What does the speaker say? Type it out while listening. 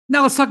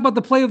Now let's talk about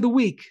the play of the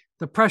week.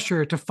 The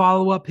pressure to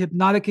follow up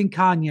Hypnotic and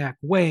Cognac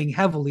weighing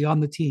heavily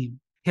on the team.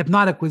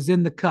 Hypnotic was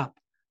in the cup,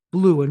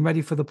 blue and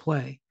ready for the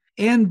play.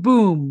 And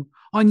boom,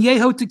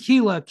 Añejo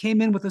Tequila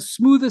came in with a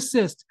smooth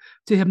assist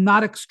to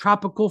Hypnotic's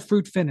tropical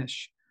fruit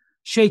finish.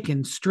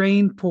 Shaken,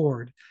 strained,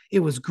 poured. It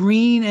was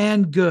green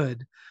and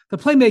good. The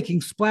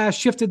playmaking splash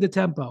shifted the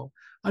tempo.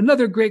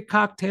 Another great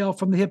cocktail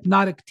from the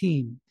Hypnotic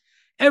team.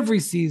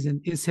 Every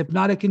season is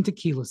Hypnotic and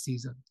Tequila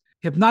season.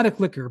 Hypnotic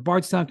Liquor,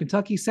 Bardstown,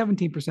 Kentucky,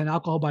 17%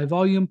 alcohol by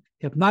volume.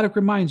 Hypnotic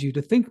reminds you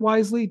to think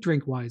wisely,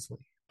 drink wisely.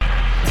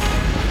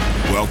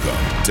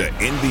 Welcome to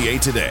NBA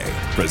Today,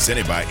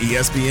 presented by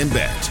ESPN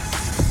Bet.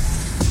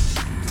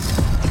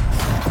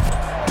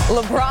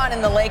 LeBron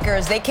and the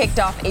Lakers, they kicked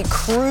off a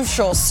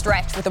crucial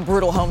stretch with a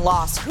brutal home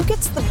loss. Who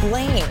gets the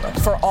blame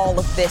for all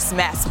of this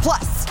mess?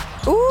 Plus,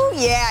 ooh,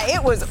 yeah,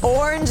 it was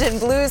orange and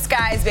blue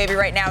skies, baby,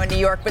 right now in New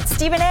York. But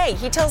Stephen A.,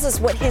 he tells us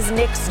what his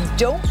Knicks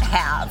don't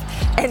have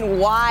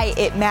and why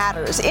it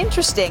matters.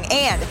 Interesting.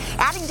 And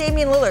adding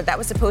Damian Lillard, that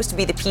was supposed to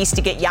be the piece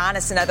to get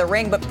Giannis another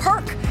ring. But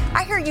Perk,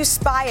 I hear you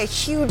spy a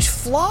huge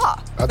flaw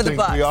for the Bucks.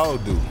 I think we all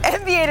do.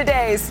 NBA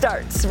Today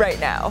starts right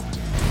now.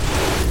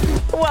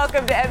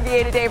 Welcome to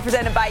NBA Today,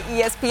 presented by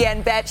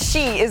ESPN Bet.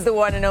 She is the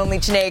one and only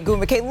Janae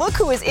Gumake. Look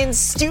who is in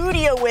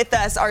studio with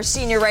us, our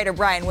senior writer,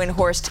 Brian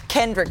Windhorst,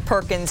 Kendrick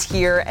Perkins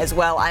here as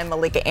well. I'm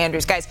Malika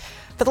Andrews. Guys,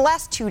 for the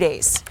last 2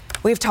 days,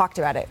 we've talked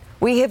about it.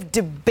 We have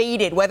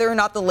debated whether or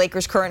not the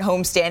Lakers' current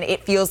homestand,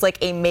 it feels like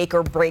a make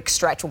or break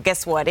stretch. Well,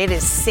 guess what? It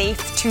is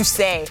safe to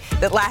say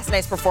that last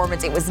night's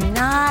performance, it was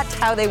not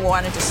how they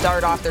wanted to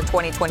start off their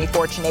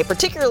 2024 Janae,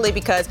 particularly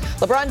because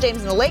LeBron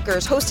James and the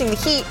Lakers hosting the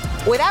Heat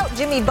without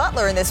Jimmy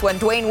Butler in this one.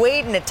 Dwayne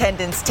Wade in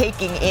attendance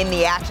taking in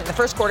the action. The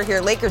first quarter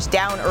here, Lakers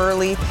down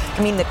early.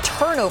 I mean, the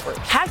turnovers.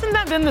 Hasn't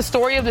that been the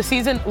story of the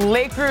season?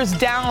 Lakers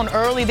down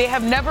early. They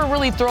have never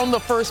really thrown the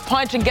first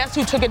punch, and guess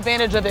who took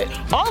advantage of it?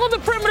 All of the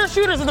perimeter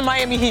shooters of the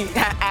Miami Heat.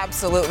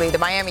 Absolutely. The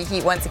Miami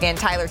Heat, once again,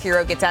 Tyler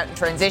Hero gets out in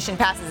transition,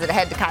 passes it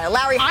ahead to Kyle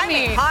Lowry.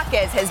 Jaime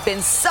Jaquez has been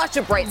such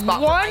a bright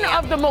spot for Miami.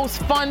 One of the most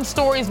fun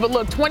stories, but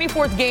look,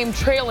 24th game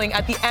trailing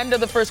at the end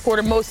of the first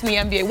quarter, most in the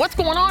NBA. What's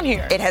going on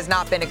here? It has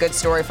not been a good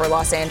story for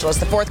Los Angeles.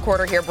 The fourth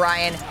quarter here,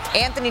 Brian.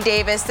 Anthony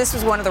Davis, this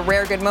was one of the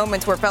rare good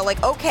moments where it felt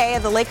like, okay,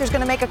 the Lakers going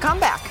to make a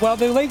comeback. Well,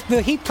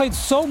 the Heat played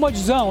so much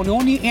zone. The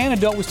only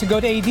antidote was to go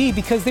to AD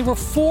because they were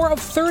 4 of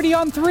 30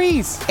 on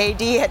threes.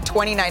 AD had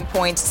 29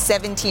 points,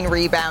 17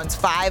 rebounds,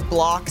 5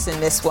 blocks in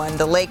this one.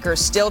 The Lakers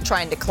still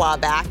trying to claw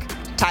back.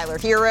 Tyler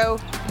Hero,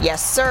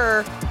 yes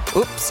sir.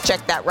 Oops,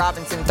 check that.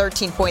 Robinson,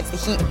 13 points. The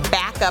Heat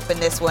back up in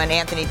this one.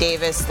 Anthony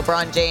Davis,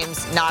 LeBron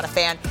James, not a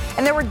fan.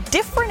 And there were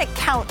different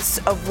accounts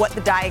of what the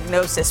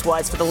diagnosis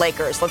was for the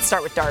Lakers. Let's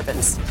start with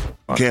Darvin's.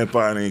 Can't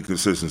find any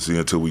consistency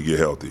until we get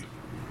healthy.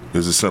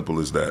 It's as simple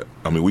as that.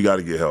 I mean, we got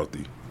to get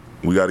healthy.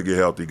 We got to get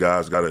healthy.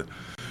 Guys got to,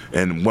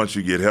 and once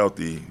you get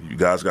healthy, you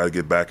guys got to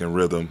get back in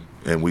rhythm,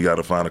 and we got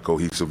to find a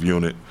cohesive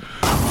unit.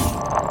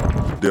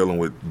 Dealing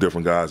with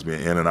different guys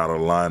being in and out of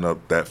the lineup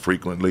that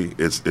frequently,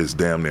 it's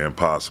damn near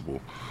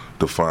impossible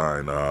to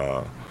find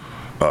a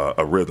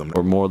rhythm.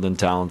 We're more than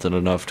talented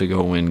enough to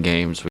go win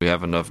games. We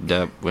have enough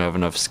depth. We have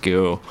enough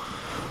skill.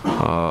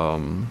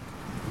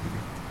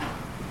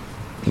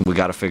 We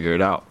got to figure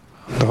it out.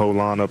 The whole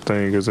lineup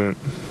thing isn't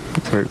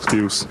an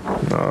excuse.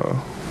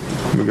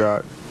 We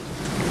got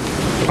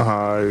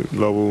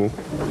high-level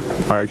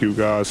IQ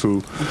guys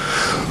who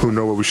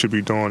know what we should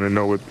be doing and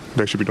know what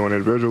they should be doing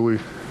individually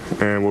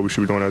and what we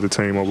should be doing as a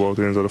team on both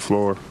ends of the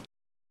floor.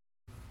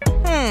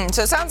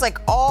 So it sounds like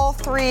all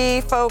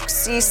three folks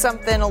see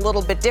something a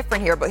little bit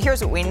different here, but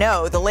here's what we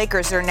know. The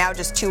Lakers are now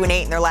just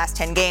 2-8 in their last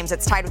 10 games.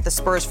 That's tied with the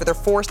Spurs for their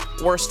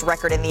 4th worst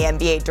record in the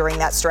NBA during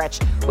that stretch,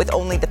 with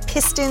only the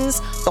Pistons,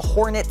 the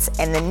Hornets,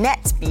 and the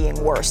Nets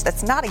being worse.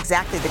 That's not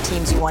exactly the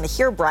teams you want to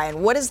hear,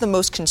 Brian. What is the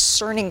most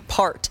concerning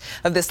part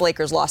of this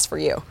Lakers loss for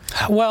you?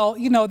 Well,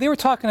 they were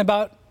talking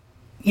about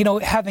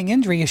having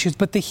injury issues,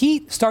 but the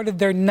Heat started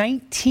their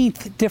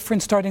 19th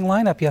different starting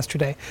lineup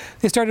yesterday.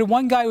 They started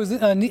one guy who was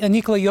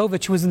Nikola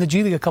Jovic, who was in the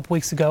G League a couple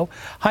weeks ago,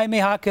 Jaime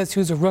Jaquez,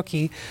 who's a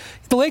rookie.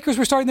 The Lakers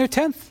were starting their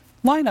 10th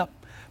lineup.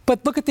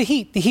 But look at the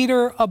Heat. The Heat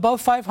are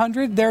above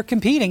 500. They're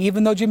competing,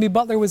 even though Jimmy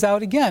Butler was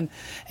out again.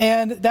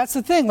 And that's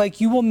the thing.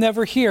 You will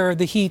never hear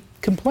the Heat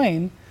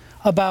complain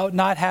about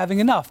not having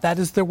enough. That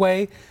is the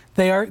way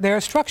they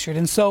are structured.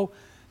 And so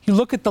you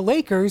look at the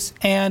Lakers,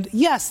 and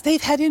yes,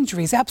 they've had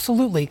injuries,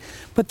 absolutely,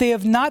 but they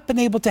have not been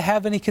able to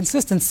have any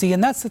consistency,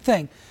 and that's the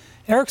thing.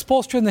 Eric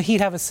Spoelstra and the Heat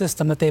have a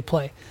system that they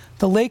play.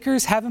 The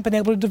Lakers haven't been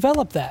able to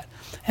develop that.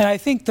 And I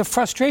think the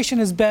frustration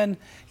has been,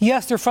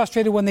 yes, they're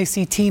frustrated when they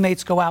see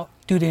teammates go out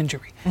due to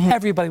injury. Mm-hmm.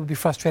 Everybody would be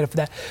frustrated for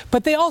that.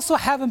 But they also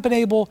haven't been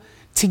able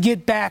to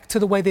get back to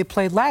the way they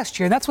played last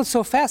year. And that's what's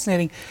so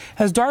fascinating.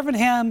 As Darvin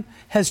Ham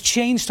has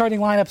changed starting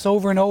lineups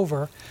over and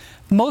over,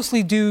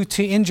 mostly due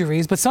to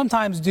injuries, but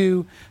sometimes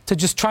due to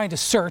just trying to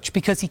search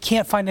because he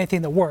can't find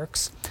anything that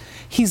works.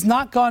 He's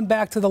not gone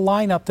back to the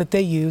lineup that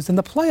they used in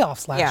the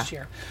playoffs last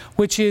year,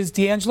 which is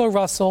D'Angelo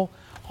Russell,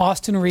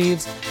 Austin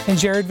Reeves, and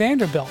Jared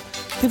Vanderbilt.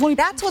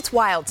 That's what's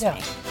wild to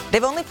me.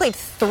 They've only played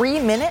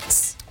 3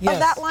 minutes of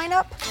that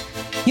lineup?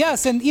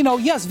 Yes, and,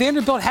 yes,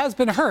 Vanderbilt has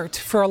been hurt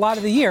for a lot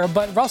of the year,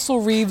 but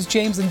Russell, Reeves,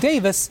 James, and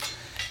Davis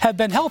have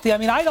been healthy. I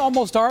mean, I'd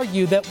almost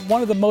argue that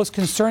one of the most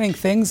concerning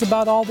things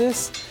about all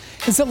this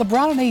is that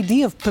LeBron and AD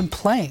have been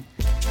playing.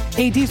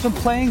 AD's been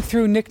playing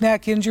through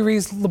knick-knack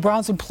injuries.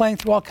 LeBron's been playing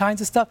through all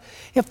kinds of stuff.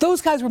 If those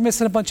guys were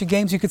missing a bunch of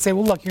games, you could say,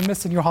 well, look, you're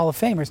missing your Hall of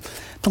Famers.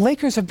 The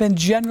Lakers have been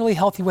generally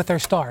healthy with their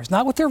stars,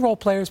 not with their role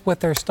players,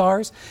 with their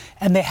stars,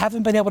 and they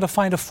haven't been able to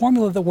find a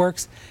formula that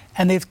works,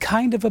 and they've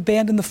kind of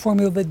abandoned the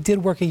formula that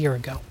did work a year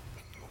ago.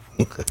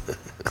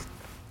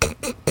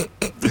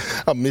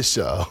 I miss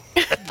y'all.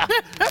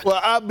 Well,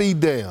 I'll be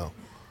damned.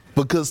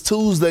 Because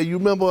Tuesday, you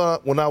remember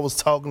when I was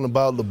talking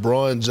about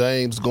LeBron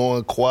James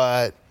going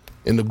quiet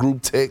in the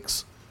group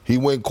text? He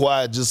went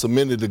quiet just a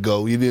minute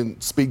ago. He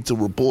didn't speak to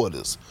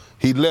reporters.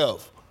 He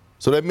left.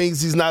 So that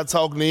means he's not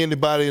talking to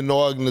anybody in the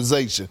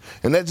organization.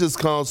 And that just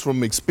comes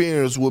from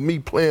experience with me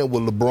playing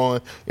with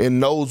LeBron and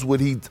knows what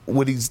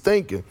he's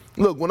thinking.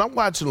 Look, when I'm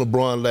watching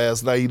LeBron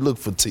last night, he looked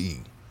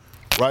fatigued.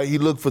 Right? He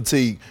looked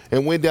fatigued.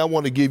 And Wendy, I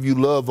want to give you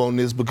love on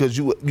this because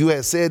you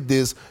had said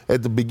this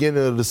at the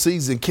beginning of the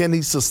season. Can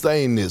he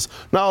sustain this?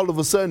 Now, all of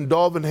a sudden,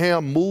 Darvin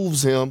Ham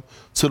moves him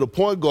to the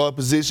point guard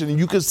position, and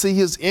you can see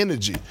his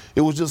energy.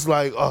 It was just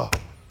like,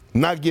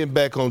 not getting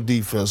back on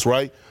defense,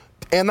 right?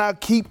 And I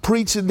keep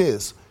preaching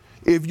this.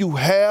 If you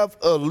have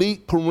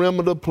elite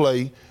perimeter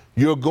play,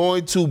 you're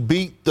going to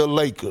beat the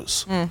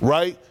Lakers,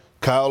 right?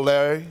 Kyle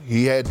Lowry,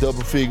 he had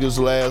double figures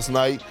last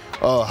night.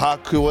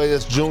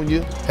 Hakues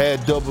Jr.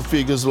 had double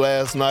figures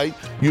last night.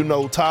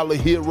 Tyler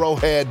Hero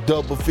had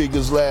double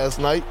figures last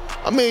night.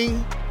 I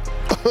mean...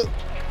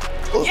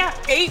 Yeah,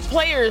 8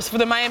 players for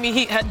the Miami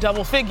Heat had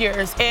double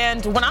figures.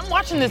 And when I'm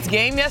watching this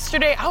game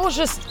yesterday, I was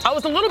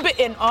a little bit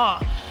in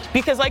awe.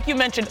 Because like you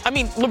mentioned, I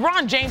mean,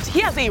 LeBron James,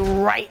 he has a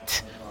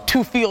right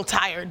to feel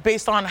tired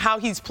based on how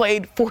he's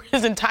played for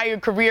his entire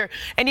career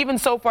and even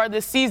so far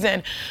this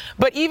season.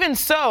 But even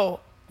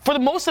so, for the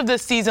most of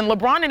this season,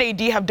 LeBron and AD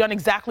have done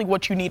exactly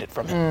what you needed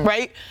from him,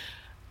 right?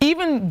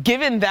 Even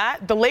given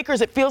that, the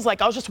Lakers, it feels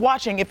like, I was just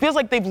watching, it feels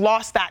like they've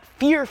lost that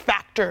fear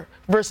factor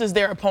versus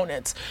their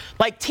opponents.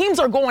 Like, teams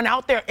are going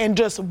out there and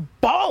just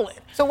balling.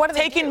 So what are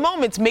they taking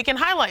moments, making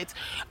highlights.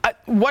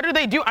 What do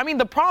they do? I mean,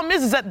 the problem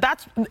is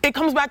that it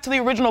comes back to the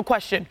original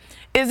question.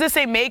 Is this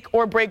a make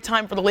or break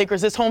time for the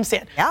Lakers, this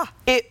homestand? Yeah.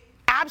 It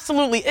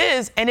absolutely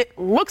is, and it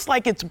looks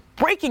like it's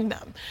breaking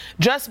them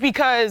just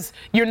because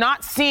you're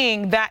not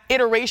seeing that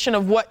iteration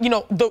of what,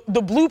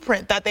 the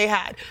blueprint that they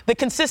had, the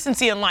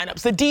consistency in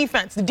lineups, the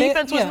defense. The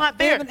defense was not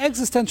there. They have an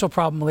existential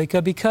problem,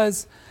 Malika,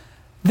 because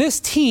this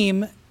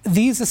team,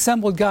 these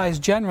assembled guys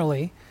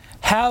generally,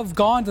 have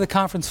gone to the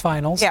conference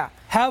finals,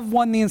 have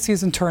won the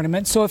in-season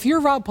tournament. So if you're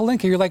Rob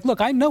Pelinka, you're like,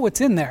 look, I know it's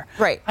in there.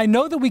 Right. I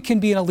know that we can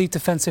be an elite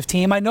defensive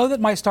team. I know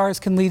that my stars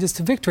can lead us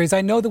to victories.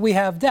 I know that we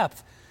have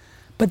depth.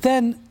 But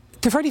then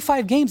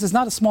 35 games is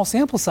not a small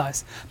sample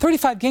size.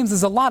 35 games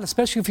is a lot,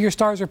 especially if your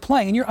stars are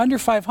playing. And you're under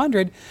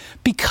 500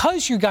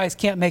 because you guys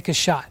can't make a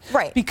shot.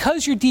 Right.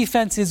 Because your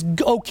defense is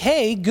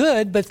okay,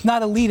 good, but it's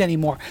not elite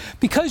anymore.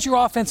 Because your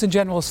offense in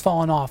general has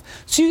fallen off.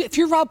 So if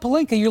you're Rob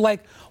Pelinka, you're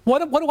like,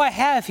 what do I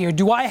have here?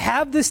 Do I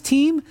have this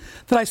team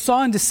that I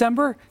saw in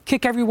December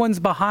kick everyone's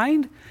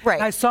behind? Right.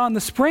 I saw in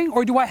the spring,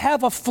 or do I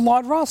have a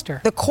flawed roster?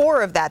 The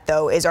core of that,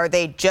 though, is are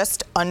they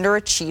just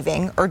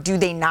underachieving or do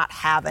they not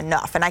have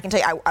enough? And I can tell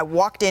you, I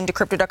walked into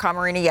Crypto.com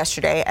Arena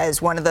yesterday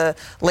as one of the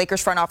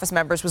Lakers front office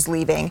members was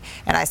leaving,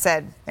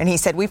 and he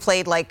said, we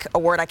played like a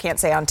word I can't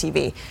say on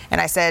TV. And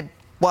I said,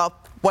 well,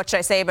 what should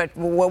I say, but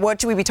what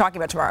should we be talking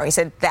about tomorrow? He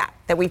said that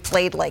we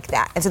played like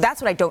that. And so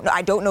that's what I don't know.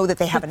 I don't know that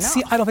they have enough.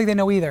 See, I don't think they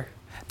know either.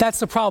 That's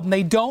the problem.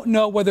 They don't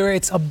know whether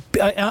it's an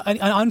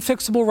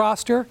unfixable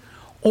roster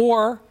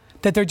or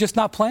that they're just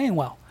not playing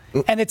well.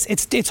 And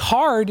it's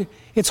hard.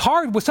 It's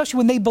hard, especially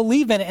when they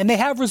believe in it and they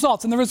have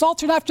results. And the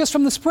results are not just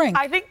from the spring.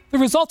 I think the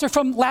results are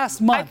from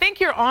last month. I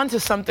think you're onto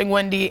something,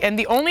 Wendy. And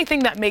the only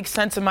thing that makes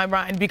sense in my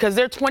mind, because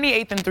they're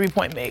 28th in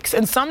three-point makes.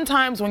 And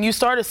sometimes when you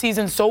start a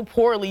season so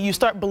poorly, you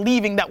start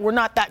believing that we're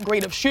not that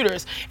great of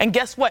shooters. And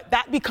guess what?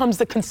 That becomes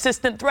the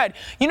consistent thread.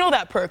 You know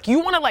that, Perk. You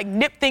want to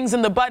nip things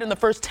in the bud in the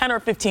first 10 or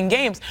 15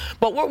 games.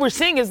 But what we're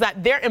seeing is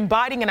that they're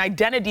embodying an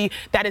identity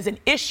that is an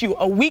issue,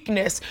 a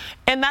weakness.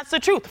 And that's the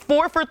truth.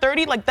 4 for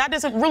 30, that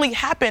doesn't really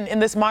happen in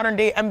this modern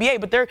day NBA,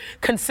 but they're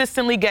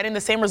consistently getting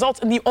the same results.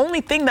 And the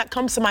only thing that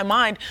comes to my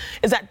mind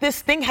is that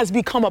this thing has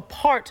become a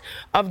part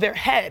of their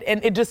head,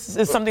 and it just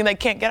is something they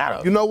can't get out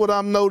of. You know what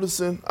I'm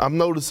noticing? I'm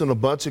noticing a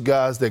bunch of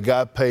guys that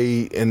got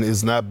paid and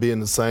is not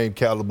being the same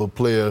caliber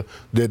player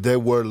that they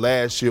were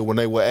last year when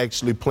they were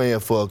actually playing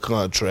for a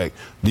contract.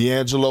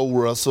 D'Angelo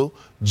Russell,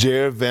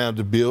 Jared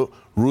Vanderbilt,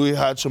 Rui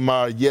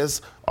Hachimura.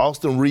 Yes,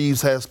 Austin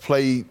Reeves has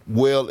played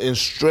well in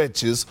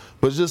stretches,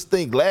 but just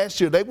think,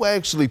 last year they were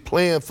actually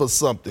playing for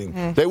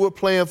something. They were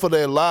playing for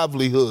their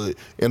livelihood.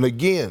 And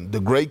again, the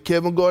great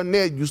Kevin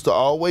Garnett used to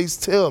always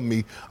tell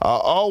me, I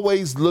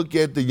always look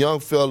at the young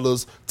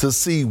fellas to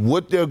see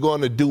what they're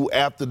going to do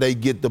after they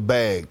get the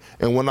bag.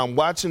 And when I'm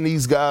watching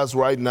these guys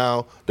right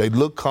now, they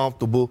look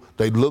comfortable,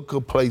 they look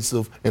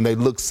complacent, and they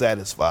look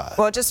satisfied.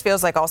 Well, it just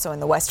feels like also in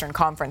the Western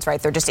Conference,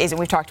 right, there just isn't,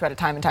 we've talked about it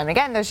time and time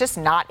again, there's just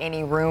not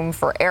any room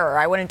for error.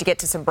 I wanted to get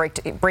to some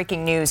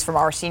breaking news from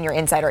our senior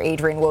insider,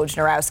 Adrian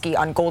Wojnarowski,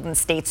 on Golden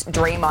State's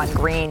Draymond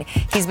Green.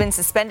 He's been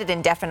suspended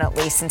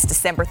indefinitely since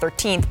December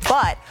 13th,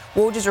 but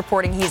Woj is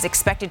reporting he is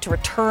expected to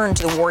return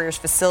to the Warriors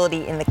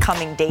facility in the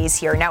coming days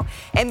here. Now,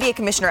 NBA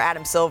Commissioner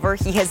Adam Silver,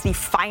 he has the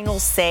final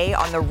say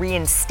on the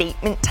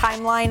reinstatement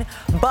timeline,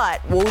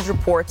 but Woj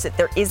reports that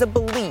there is a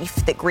belief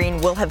that Green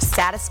will have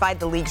satisfied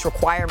the league's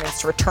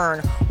requirements to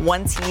return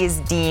once he is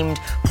deemed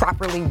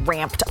properly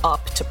ramped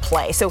up to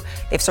play. So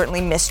they've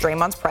certainly missed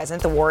Draymond's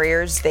presence. The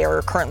Warriors, they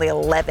are currently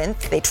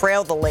 11th. They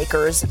trail the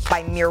Lakers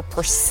by mere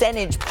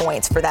percentage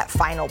points for that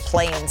final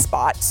play-in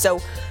spot. So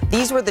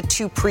these were the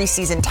two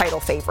preseason title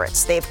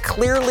favorites. They've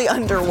clearly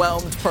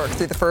underwhelmed Perk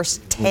through the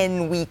first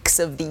 10 weeks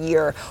of the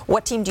year.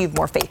 What team do you have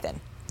more faith in?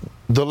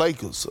 The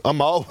Lakers.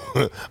 I'm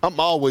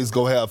always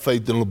going to have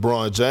faith in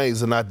LeBron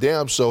James, and I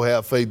damn sure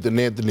have faith in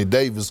Anthony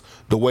Davis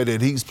the way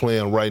that he's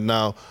playing right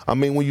now. I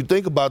mean, when you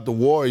think about the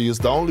Warriors,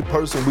 the only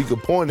person we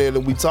could point at,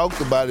 and we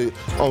talked about it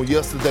on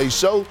yesterday's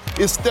show,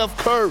 is Steph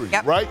Curry,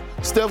 right?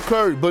 Steph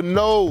Curry. But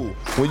no,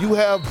 when you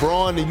have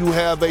Bron and you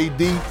have AD,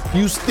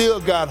 you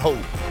still got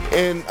hope.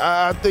 And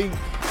I think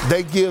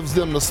that gives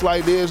them the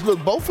slight edge.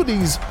 Look, both of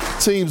these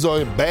teams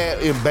are in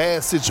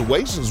bad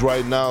situations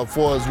right now as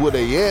far as where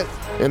they at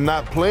and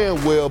not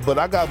playing well, but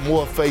I got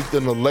more faith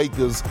in the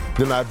Lakers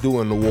than I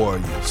do in the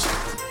Warriors.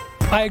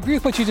 I agree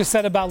with what you just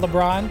said about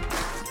LeBron,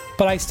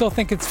 but I still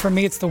think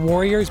it's the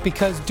Warriors,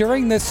 because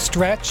during this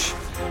stretch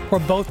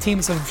where both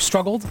teams have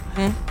struggled,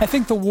 I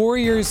think the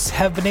Warriors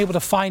have been able to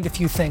find a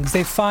few things.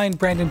 They've found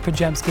Brandon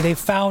Podziemski. They've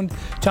found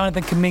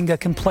Jonathan Kuminga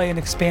can play an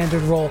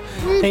expanded role.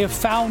 They have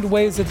found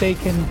ways that they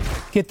can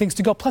get things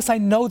to go. Plus, I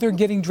know they're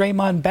getting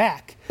Draymond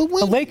back. The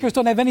Lakers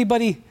don't have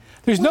anybody.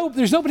 There's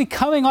nobody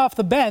coming off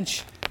the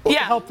bench to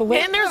help the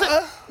Lakers.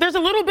 And there's a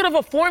little bit of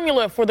a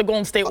formula for the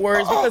Golden State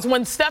Warriors, because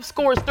when Steph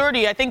scores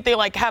 30, I think they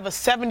have a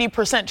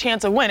 70%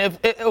 chance of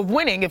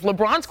winning. If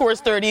LeBron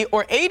scores 30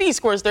 or AD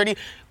scores 30,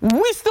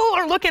 we still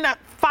are looking at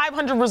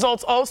 500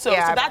 results also. So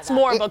that's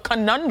more of a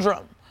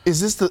conundrum.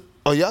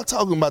 Are y'all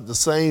talking about the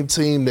same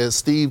team that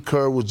Steve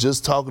Kerr was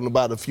just talking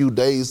about a few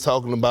days,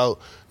 talking about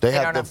they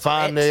have to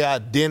find their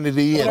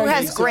identity? Who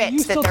has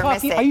grit that they're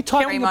missing? Are you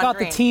talking about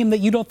the team that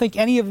you don't think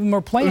any of them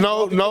are playing?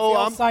 No.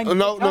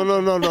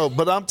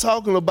 But I'm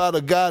talking about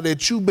a guy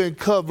that you've been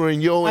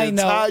covering your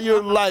entire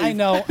life. I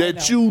know.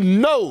 You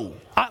know.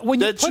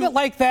 When you put it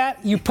like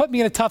that, you put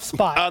me in a tough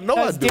spot. I know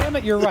I do. Damn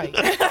it, you're right.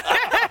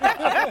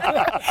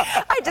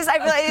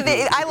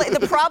 I feel like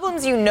the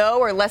problems you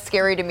know are less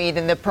scary to me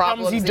than the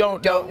problems you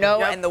don't know.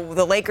 Yep. And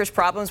the Lakers'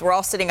 problems, we're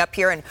all sitting up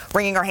here and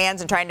wringing our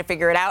hands and trying to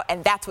figure it out.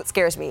 And that's what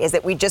scares me, is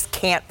that we just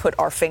can't put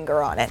our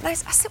finger on it. And I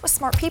sit with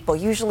smart people.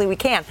 Usually we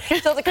can.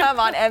 Still to come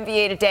on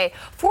NBA Today,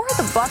 4 of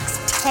the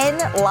Bucks'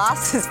 10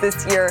 losses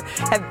this year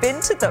have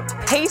been to the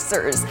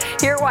Pacers.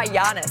 Hear why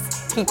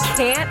Giannis, he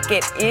can't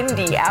get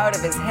Indy out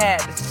of his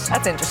head.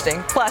 That's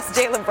interesting. Plus,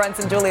 Jalen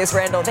Brunson, Julius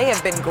Randle, they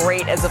have been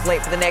great as of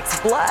late for the Knicks.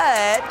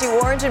 But do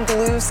orange and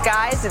blue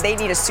skies, do they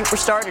need a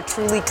superstar to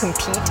truly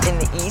compete in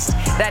the East?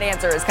 That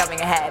answer is coming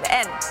ahead.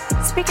 And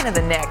speaking of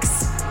the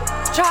Knicks,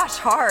 Josh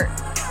Hart,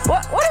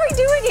 what are we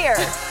doing here?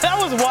 That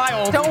was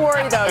wild. Don't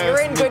worry, though.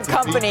 You're in good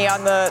company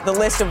on the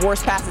list of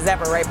worst passes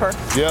ever, right, Per?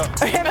 Yeah.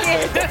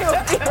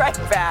 We'll be right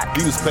back.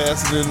 He was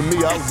passing it to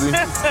me. I was in.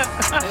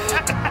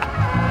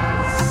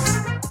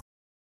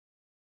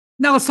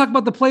 Now let's talk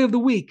about the play of the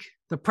week.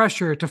 The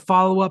pressure to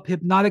follow up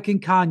Hypnotic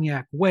and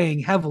Cognac weighing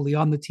heavily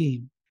on the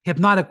team.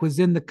 Hypnotic was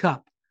in the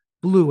cup,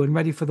 blue and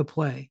ready for the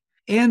play.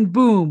 And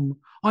boom,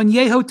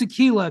 Añejo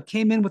Tequila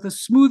came in with a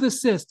smooth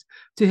assist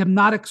to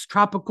Hypnotic's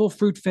tropical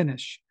fruit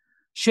finish.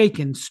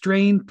 Shaken,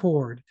 strained,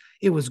 poured.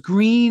 It was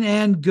green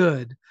and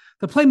good.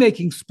 The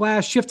playmaking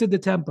splash shifted the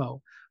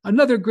tempo.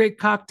 Another great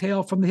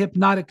cocktail from the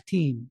Hypnotic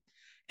team.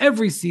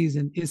 Every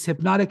season is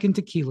Hypnotic and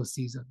Tequila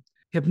season.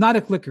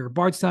 Hypnotic Liquor,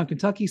 Bardstown,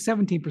 Kentucky,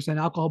 17%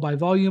 alcohol by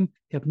volume.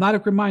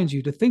 Hypnotic reminds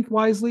you to think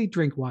wisely,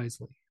 drink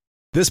wisely.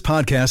 This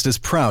podcast is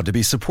proud to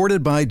be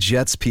supported by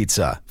Jets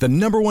Pizza, the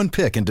 #1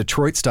 pick in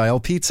Detroit-style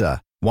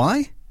pizza.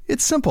 Why?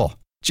 It's simple.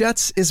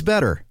 Jets is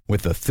better.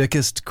 With the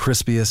thickest,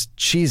 crispiest,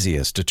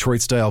 cheesiest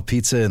Detroit-style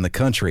pizza in the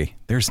country,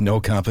 there's no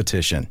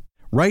competition.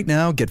 Right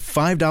now, get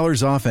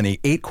 $5 off any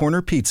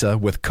 8-corner pizza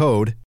with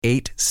code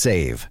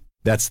 8SAVE.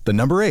 That's the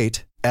number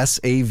 8,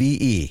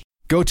 S-A-V-E.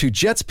 Go to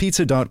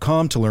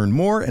jetspizza.com to learn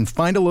more and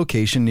find a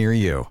location near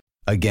you.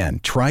 Again,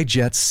 try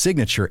Jet's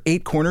signature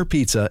 8-corner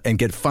pizza and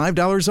get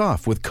 $5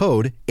 off with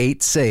code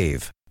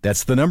 8SAVE.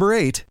 That's the number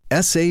 8,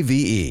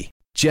 S-A-V-E.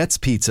 Jet's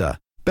Pizza.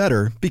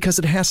 Better because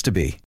it has to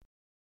be.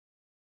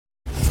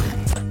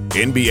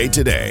 NBA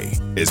Today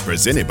is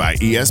presented by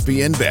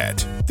ESPN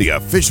Bet, the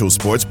official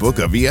sports book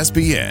of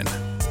ESPN.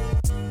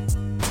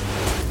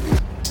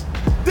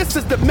 This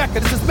is the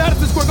Mecca. This is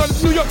Madison Square Garden,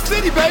 New York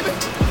City, baby.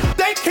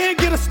 They can't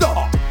get a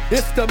star.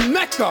 It's the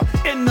Mecca,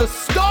 and the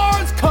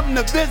stars come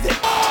to visit.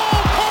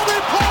 Oh, Kobe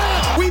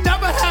Bryant! We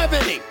never have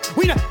any.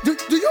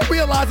 Do you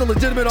realize a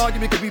legitimate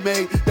argument could be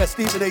made that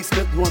Stephen A.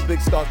 Smith is one of the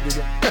big stars in New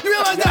York? You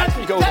realize that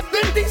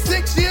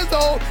 56 years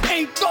old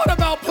ain't thought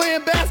about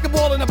playing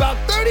basketball in about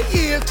 30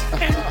 years,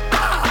 and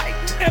I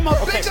am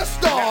a bigger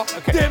star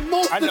than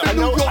most of the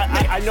New York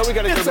Knicks. I know we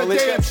got to It's a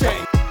damn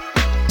shame.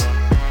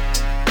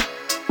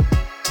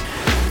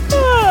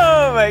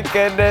 Oh my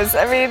goodness.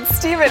 I mean,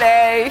 Stephen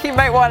A., he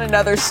might want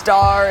another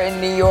star in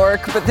New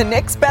York, but the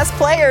Knicks' best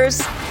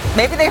players,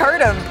 maybe they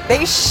heard him.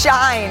 They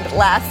shined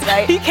last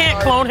night. He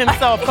can't clone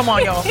himself. Come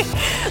on, y'all.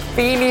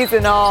 Beanies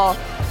and all.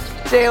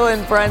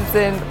 Jalen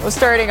Brunson was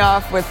starting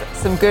off with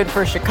some good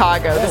for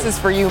Chicago. This is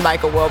for you,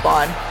 Michael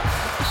Wilbon.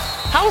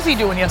 How was he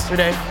doing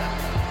yesterday?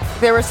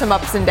 There were some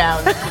ups and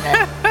downs.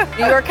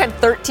 New York had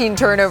 13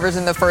 turnovers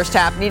in the first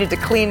half, needed to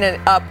clean it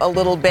up a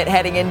little bit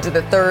heading into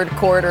the third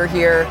quarter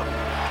here.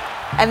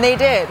 And they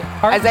did.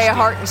 Isaiah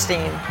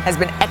Hartenstein has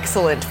been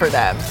excellent for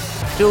them.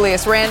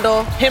 Julius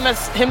Randle. Him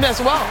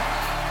as well.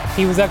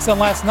 He was excellent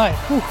last night.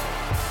 Whew.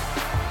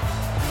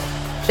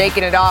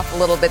 Shaking it off a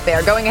little bit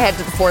there. Going ahead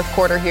to the fourth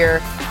quarter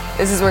here.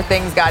 This is where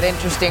things got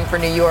interesting for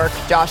New York.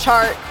 Josh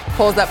Hart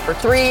pulls up for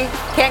three.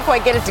 Can't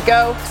quite get it to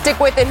go. Stick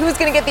with it. Who's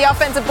going to get the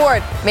offensive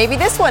board? Maybe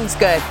this one's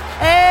good.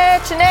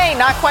 Chiney,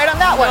 not quite on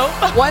that one.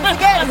 Nope. Once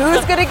again,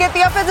 who's going to get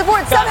the offensive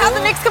board? Somehow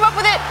the Knicks come up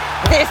with it.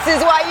 This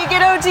is why you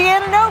get OG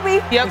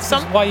Anunoby. Yep. This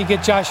is why you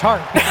get Josh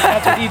Hart.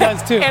 That's what he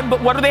does too.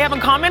 But what do they have in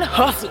common?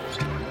 Hustle.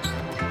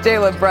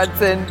 Jalen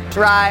Brunson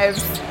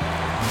drives,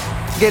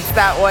 gets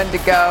that one to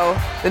go.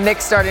 The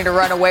Knicks starting to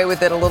run away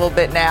with it a little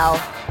bit now.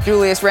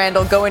 Julius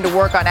Randle going to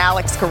work on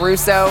Alex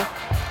Caruso.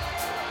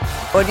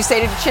 What'd you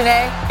say to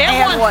Chiney?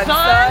 And one,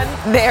 son.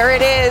 There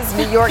it is.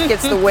 New York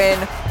gets the win,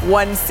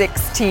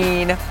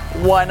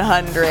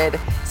 116-100.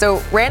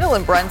 So Randle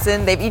and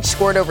Brunson, they've each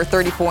scored over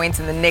 30 points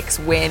in the Knicks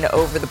win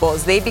over the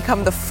Bulls. They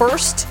become the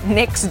first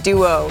Knicks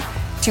duo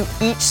to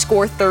each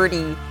score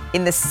 30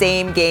 in the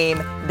same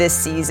game this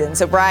season.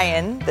 So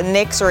Brian, the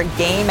Knicks are a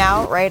game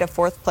out, right, of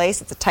fourth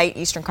place. It's a tight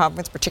Eastern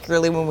Conference,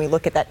 particularly when we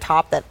look at that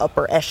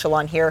upper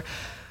echelon here.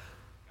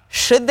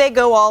 Should they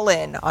go all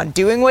in on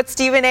doing what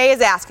Stephen A. is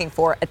asking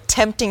for,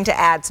 attempting to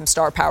add some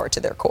star power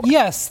to their core?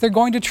 Yes, they're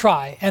going to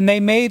try. And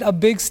they made a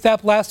big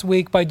step last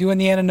week by doing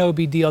the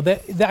Anunoby deal.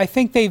 I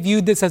think they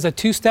viewed this as a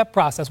two-step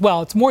process.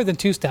 Well, it's more than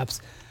two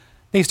steps.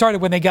 They started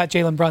when they got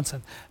Jalen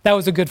Brunson. That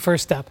was a good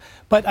first step.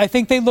 But I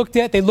think they look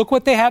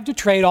what they have to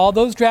trade, all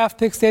those draft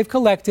picks they've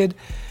collected.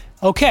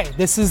 Okay,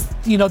 this is,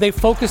 they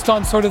focused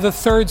on sort of the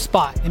third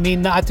spot. I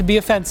mean, not to be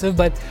offensive,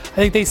 but I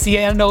think they see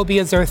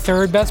Anunoby as their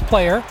third best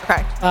player.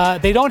 Okay.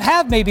 They don't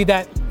have maybe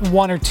that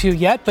one or two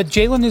yet, but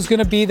Jalen is going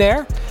to be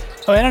there.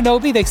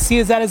 Anunoby, they see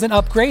that as an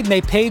upgrade, and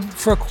they paid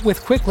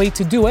with Quickly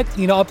to do it,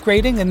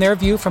 upgrading in their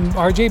view from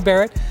R.J.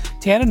 Barrett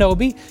to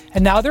Anunoby,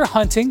 and now they're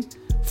hunting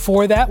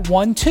for that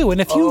 1-2.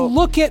 And if you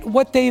look at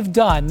what they've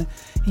done,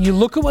 you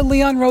look at what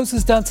Leon Rose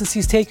has done since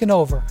he's taken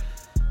over,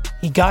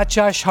 he got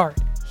Josh Hart.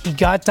 He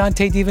got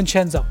Dante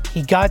DiVincenzo.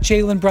 He got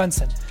Jalen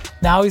Brunson.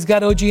 Now he's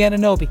got OG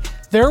Anunoby.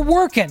 They're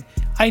working.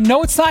 I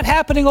know it's not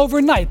happening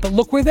overnight, but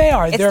look where they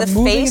are. They're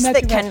moving face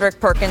that Kendrick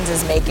Perkins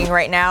is making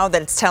right now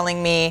that it's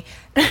telling me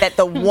that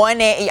the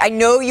 1A, I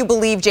know you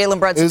believe Jalen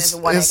Brunson is a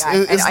 1A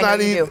guy.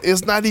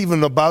 It's not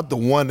even about the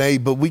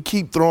 1A, but we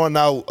keep throwing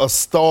out a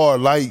star.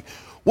 Like,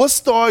 what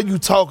star are you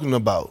talking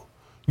about?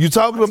 You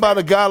talking about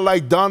a guy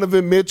like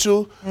Donovan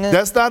Mitchell? No.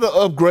 That's not an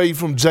upgrade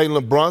from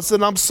Jalen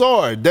Brunson. I'm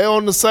sorry. They're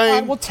on the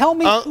same. Well, tell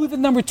me who the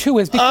number two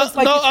is. Because,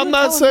 no, I'm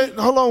not saying.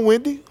 Hold on,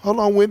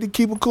 Wendy.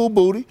 Keep a cool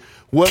booty.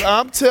 What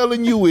I'm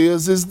telling you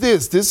is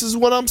this. This is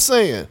what I'm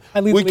saying.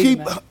 We keep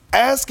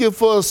asking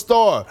for a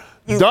star.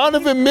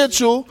 Donovan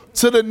Mitchell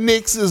to the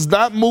Knicks is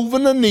not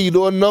moving the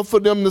needle enough for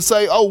them to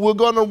say, we're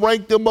going to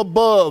rank them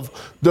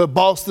above the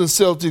Boston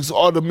Celtics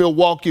or the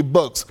Milwaukee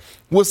Bucks.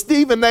 What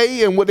Stephen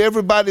A. and what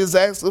everybody is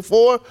asking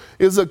for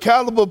is a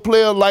caliber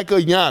player like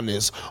a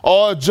Giannis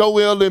or a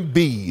Joel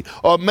Embiid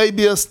or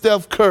maybe a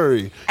Steph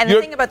Curry. And the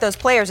thing about those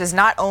players is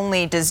not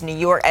only does New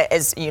York,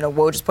 as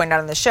Woj just pointed out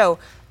on the show,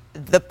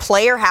 the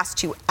player has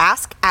to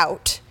ask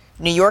out.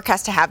 New York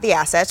has to have the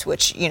assets,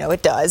 which,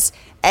 it does.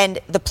 And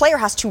the player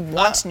has to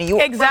want New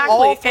York.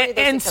 Exactly.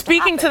 And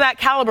speaking to that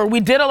caliber,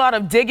 we did a lot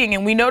of digging,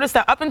 and we noticed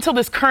that up until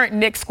this current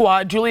Knicks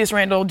squad, Julius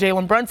Randle,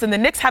 Jalen Brunson, the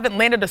Knicks haven't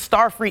landed a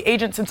star free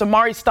agent since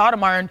Amari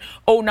Stoudemire in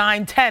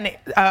 09-10,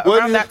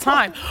 around that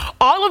time.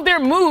 All of their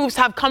moves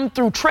have come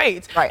through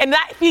trades. Right. And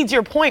that feeds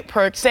your point,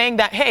 Perk, saying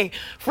that, hey,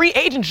 free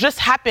agents just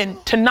happen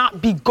to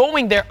not be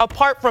going there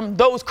apart from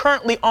those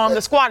currently on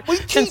the squad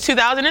since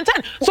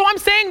 2010. So I'm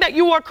saying that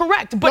you are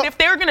correct. But if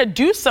they're going to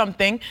do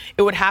something,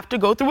 it would have to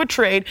go through a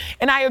trade.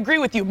 And I agree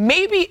with you.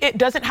 Maybe it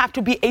doesn't have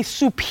to be a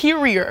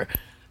superior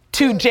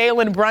to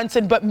Jalen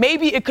Brunson, but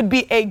maybe it could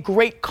be a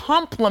great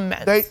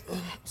compliment.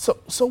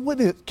 So what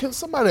is? Can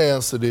somebody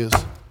answer this?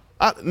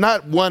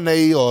 Not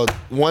 1A or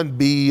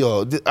 1B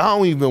or I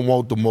don't even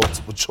want the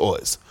multiple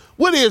choice.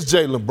 What is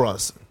Jalen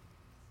Brunson?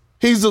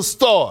 He's a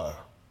star.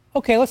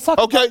 Okay, let's talk.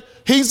 Okay,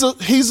 he's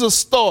a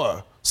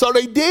star. So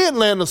they did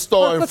land a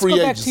star in free agency. Let's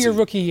go back to your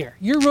rookie year.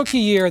 Your rookie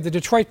year, the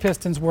Detroit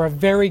Pistons were a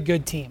very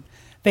good team.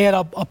 They had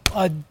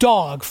a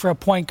dog for a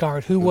point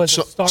guard who was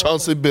a star.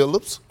 Chauncey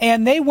Billups.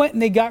 And they went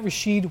and they got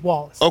Rasheed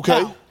Wallace.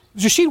 Okay. Now,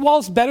 was Rasheed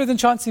Wallace better than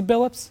Chauncey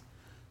Billups?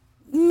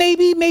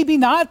 Maybe, maybe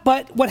not.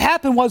 But what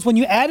happened was when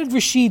you added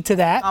Rasheed to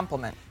that,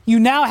 compliment. You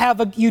now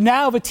have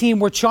a team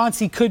where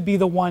Chauncey could be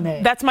the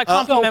 1A. That's my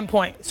compliment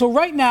point. So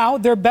right now,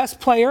 their best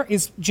player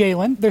is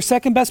Jalen. Their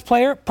second best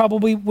player,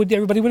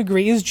 everybody would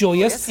agree, is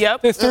Julius.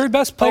 Yep. Their third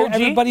best player, OG.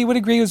 everybody would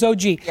agree, is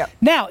OG. Yep.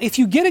 Now, if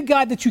you get a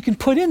guy that you can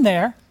put in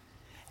there,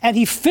 and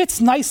he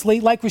fits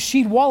nicely, like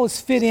Rasheed Wallace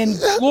fit in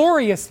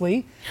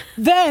gloriously,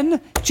 then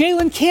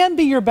Jalen can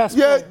be your best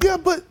player. Yeah,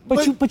 but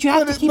you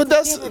have to keep But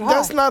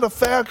that's not a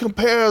fair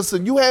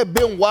comparison. You had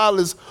Ben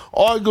Wallace,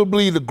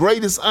 arguably the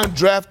greatest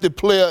undrafted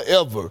player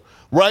ever.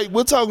 Right?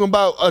 We're talking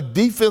about a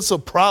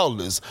defensive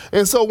prowess.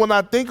 And so when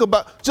I think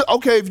about,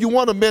 okay, if you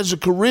want to measure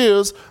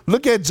careers,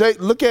 look at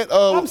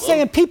I'm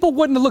saying people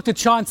wouldn't have looked at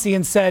Chauncey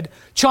and said,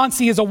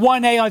 Chauncey is a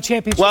 1A on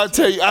championship. Well, I'll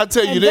tell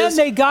you this.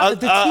 Then they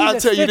got the team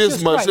I'll tell you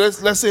this much. Right.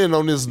 Let's end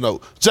on this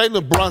note.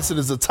 Jalen Brunson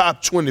is a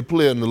top 20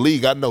 player in the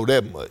league. I know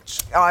that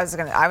much. Oh, I was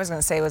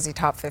gonna say, was he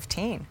top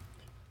 15?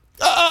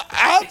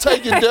 I'll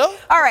take it there.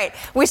 All right,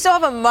 we still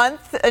have a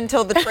month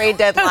until the trade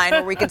deadline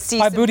where we could see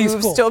some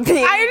moves still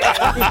being.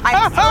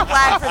 I'm so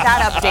glad for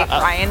that update,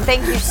 Brian.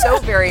 Thank you so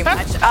very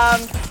much.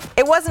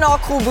 It wasn't all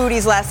cool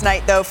booties last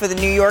night, though, for the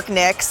New York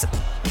Knicks.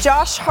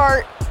 Josh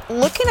Hart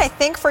looking, I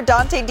think, for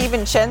Dante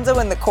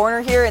DiVincenzo in the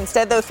corner here.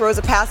 Instead, though, throws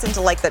a pass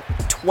into like the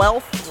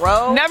 12th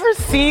row. Never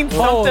seen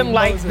something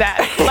like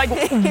that. Like,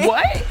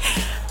 what?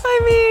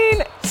 I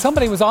mean,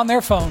 somebody was on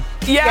their phone.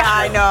 Yeah,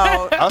 I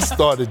know. I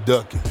started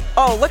ducking.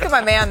 Oh, look at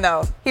my man,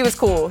 though. He was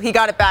cool. He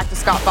got it back to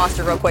Scott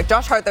Foster real quick.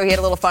 Josh Hart, though, he had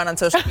a little fun on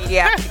social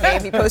media after the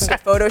game. He posted a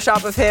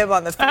Photoshop of him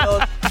on the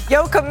field.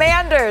 Yo,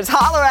 Commanders,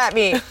 holler at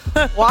me.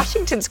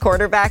 Washington's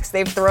quarterbacks,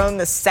 they've thrown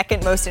the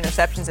second most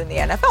interceptions in the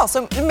NFL.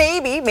 So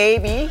maybe,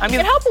 I mean,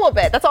 it help a little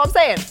bit. That's all I'm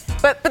saying.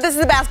 But this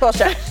is a basketball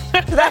show.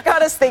 That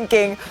got us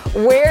thinking,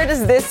 where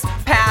does this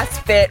pass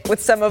fit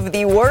with some of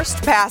the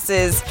worst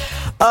passes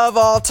of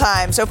all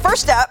time? So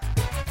first up,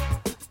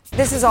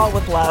 this is all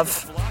with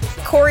love.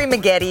 Corey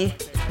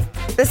Maggette.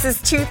 This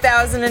is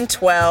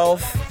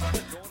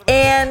 2012.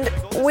 And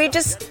we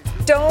just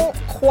don't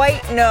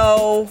quite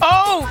know.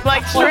 Oh,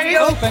 like straight we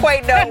don't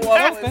quite know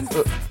what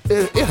was.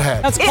 It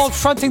happened. That's called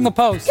fronting the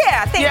post.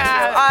 Yeah, thank you.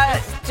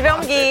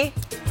 JaVale McGee.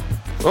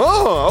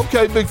 Oh,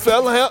 okay, big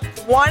fella.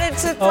 Wanted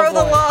to throw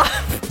the lob.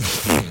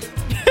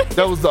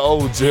 That was the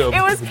old Jim.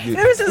 There's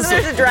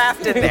a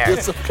draft in there.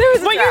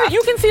 But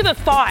you can see the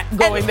thought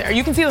going there.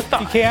 You can see the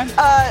thought. You can?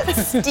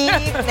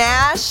 Steve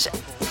Nash,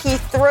 he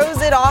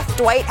throws it off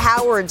Dwight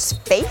Howard's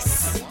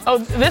face. Oh,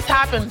 this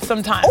happens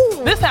sometimes.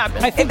 Oh, this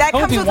happens. I think that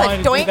Kobe comes with a wanted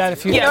to do doink. that a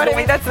few You know what I times.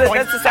 mean? That's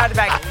the sound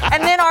effect.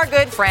 And then our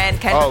good friend,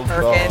 Kendrick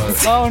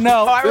Perkins. Oh,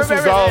 no. I This was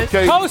remember all this.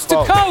 KD Coast to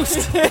fault.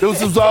 coast. This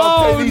was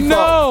all Oh, KD no.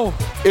 fault.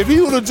 If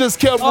he would have just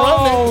kept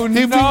running, if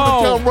he would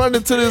have come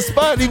running to this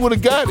spot, he would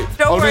have got it.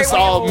 Don't worry, this we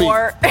all me.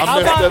 wore.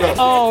 I messed that up.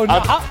 Oh,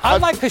 no. I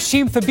like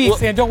Hashim Thabit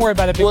saying, don't worry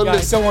about it, big guy.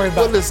 Listen, Don't worry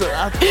about it. Listen,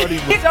 I thought he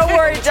was. Don't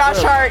worry,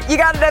 Josh Hart. You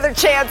got another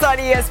chance on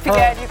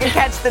ESPN. You can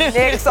catch the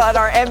Knicks on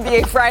our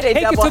NBA Friday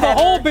Take it doubleheader. to the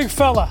hole, big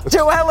fella.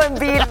 Joel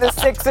Embiid and the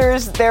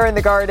Sixers, they're in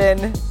the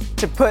Garden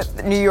to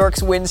put New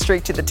York's win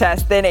streak to the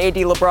test. Then AD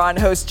LeBron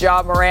hosts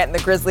Ja Morant and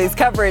the Grizzlies.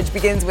 Coverage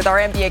begins with our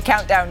NBA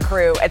Countdown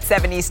crew at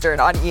 7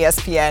 Eastern on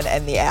ESPN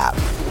and the app.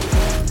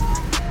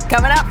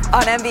 Coming up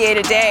on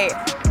NBA Today,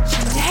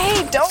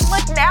 hey, don't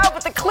look now,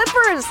 but the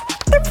Clippers,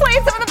 they're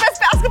playing some of the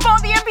best basketball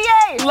in the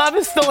NBA. Love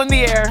is still in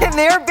the air. Can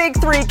their big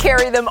three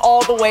carry them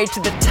all the way to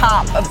the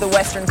top of the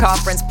Western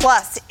Conference?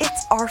 Plus,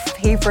 it's our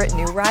favorite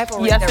new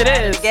rivalry. Yes, They're it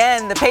at is.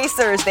 Again, the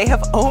Pacers, they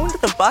have owned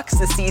the Bucks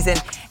this season,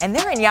 and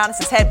they're in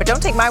Giannis's head. But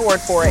don't take my word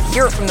for it.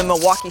 Hear it from the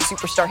Milwaukee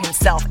superstar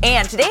himself.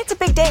 And today, it's a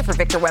big day for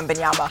Victor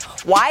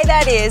Wembanyama. Why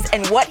that is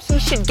and what he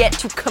should get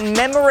to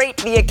commemorate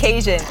the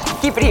occasion.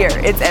 Keep it here.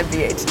 It's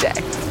NBA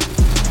Today.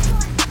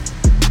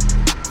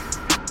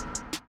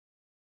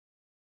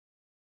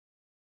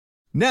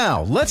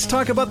 Now, let's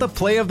talk about the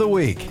play of the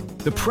week.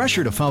 The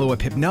pressure to follow up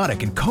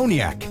Hypnotic and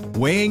Cognac,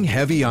 weighing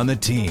heavy on the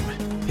team.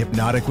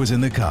 Hypnotic was in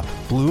the cup,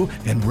 blue,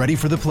 and ready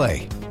for the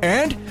play.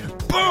 And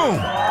boom!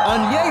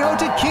 Añejo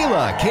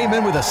Tequila came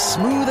in with a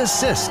smooth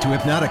assist to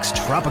Hypnotic's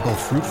tropical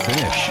fruit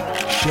finish.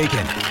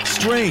 Shaken,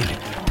 strained,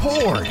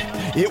 poured.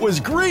 It was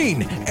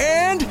green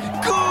and good!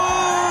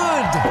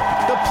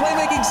 The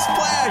playmaking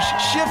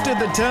splash shifted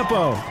the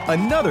tempo.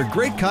 Another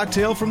great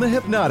cocktail from the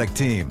Hypnotic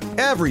team.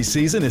 Every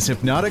season is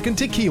Hypnotic and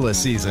Tequila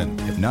season.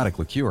 Hypnotic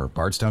Liqueur,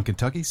 Bardstown,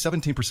 Kentucky,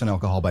 17%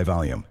 alcohol by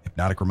volume.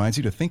 Hypnotic reminds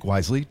you to think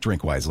wisely,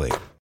 drink wisely.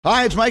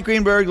 Hi, it's Mike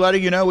Greenberg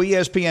letting you know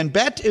ESPN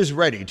Bet is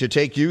ready to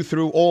take you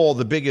through all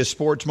the biggest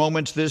sports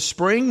moments this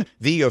spring.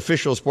 The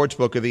official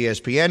sportsbook of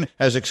ESPN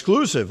has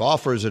exclusive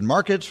offers and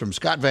markets from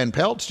Scott Van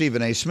Pelt,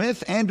 Stephen A.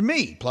 Smith, and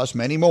me, plus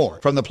many more.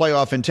 From the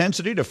playoff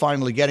intensity to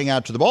finally getting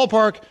out to the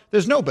ballpark,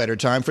 there's no better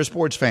time for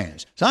sports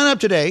fans. Sign up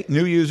today.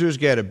 New users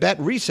get a bet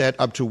reset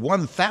up to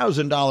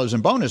 $1,000 in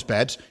bonus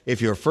bets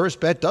if your first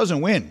bet doesn't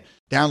win.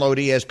 Download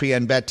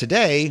ESPN Bet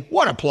today.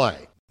 What a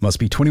play. Must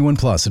be 21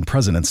 plus and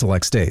present in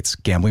select states.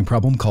 Gambling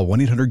problem? Call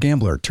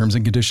 1-800-GAMBLER. Terms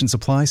and conditions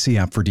apply. See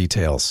app for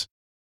details.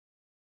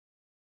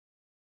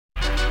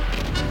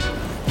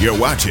 You're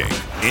watching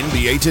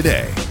NBA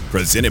Today,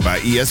 presented by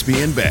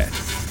ESPN Bet.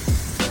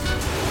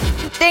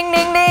 Ding,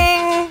 ding,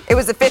 ding. It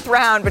was the 5th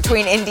round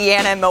between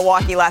Indiana and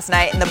Milwaukee last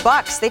night, and the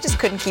Bucks, they just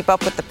couldn't keep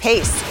up with the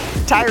pace.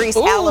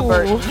 Tyrese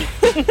Halliburton.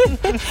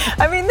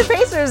 I mean, the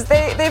Pacers,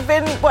 they've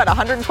been,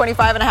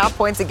 125.5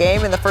 points a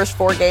game in the first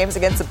 4 games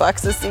against the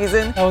Bucks this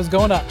season? That was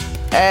going up.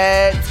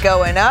 It's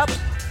going up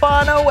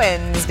on a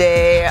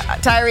Wednesday.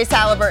 Tyrese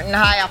Halliburton,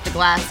 high off the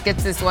glass,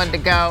 gets this one to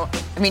go.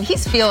 I mean,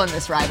 he's feeling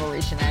this rivalry,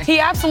 Shanae. He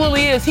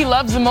absolutely is. He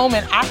loves the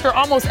moment. After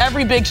almost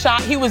every big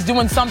shot, he was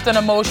doing something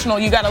emotional.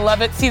 You got to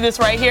love it. See this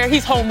right here?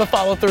 He's holding the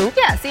follow through.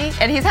 Yeah, see?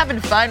 And he's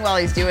having fun while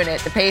he's doing it.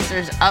 The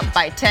Pacers up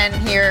by 10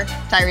 here.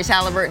 Tyrese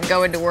Halliburton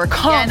going to work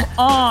again. Come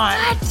on.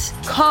 What?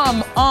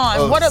 Come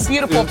on. What a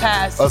beautiful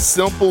pass. A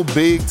simple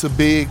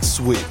big-to-big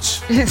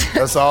switch.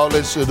 That's all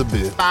it should have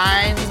been.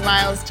 Finds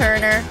Miles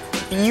Turner.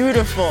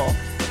 Beautiful.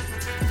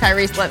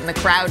 Tyrese letting the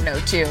crowd know,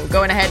 too.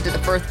 Going ahead to the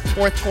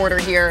fourth quarter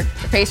here,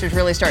 the Pacers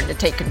really starting to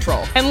take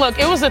control. And look,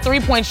 it was a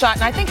 3-point shot,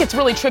 and I think it's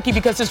really tricky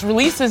because his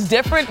release is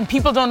different, and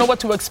people don't know what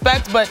to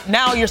expect, but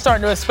now you're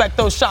starting to expect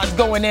those shots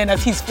going in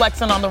as he's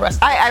flexing on the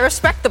rest. I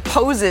respect the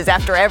poses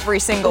after every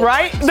single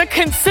right? Point. The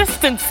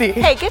consistency.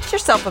 Hey, get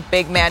yourself a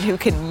big man who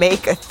can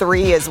make a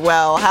 3 as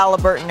well.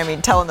 Halliburton, I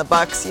mean, telling the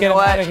Bucks, you know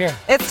what? Get him out of here.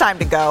 It's time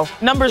to go.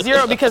 Number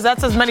 0, because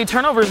that's as many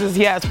turnovers as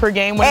he has per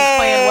game when he's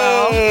playing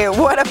well. Hey,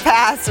 what a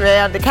pass,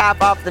 man, to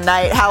cap off the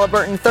night.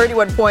 Halliburton,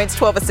 31 points,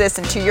 12 assists,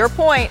 and to your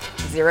point,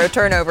 0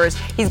 turnovers.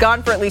 He's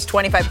gone for at least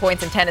 25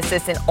 points and 10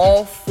 assists in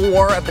all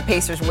 4 of the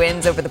Pacers'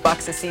 wins over the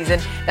Bucks this season.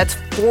 That's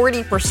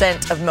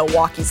 40% of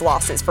Milwaukee's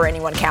losses for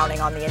anyone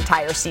counting on the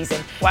entire season.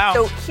 Wow.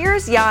 So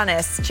here's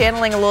Giannis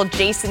channeling a little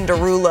Jason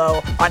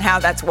Derulo on how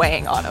that's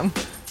weighing on him.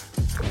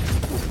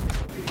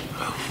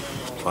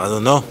 I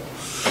don't know.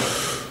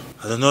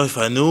 I don't know if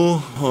I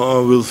knew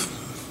we'll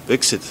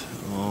fix it.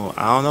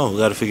 I don't know. We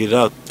got to figure it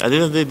out. At the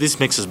end of the day, this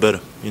makes us better.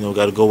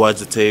 Got to go watch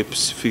the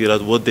tapes, figure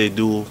out what they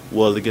do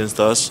well against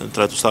us, and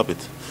try to stop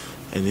it.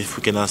 And if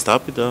we cannot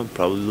stop it,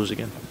 probably lose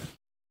again.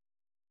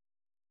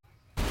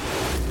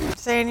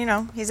 Saying,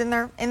 he's in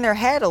their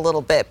head a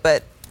little bit,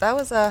 but that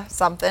was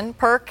something.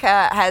 Perk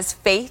has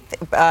faith.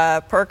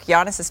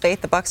 Giannis has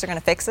faith the Bucks are going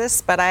to fix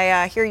this, but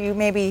I hear you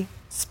maybe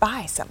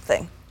spy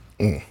something.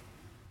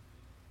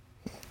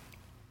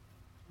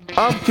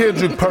 I'm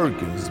Kendrick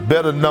Perkins,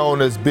 better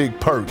known as Big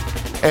Perk,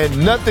 and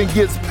nothing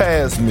gets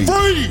past me.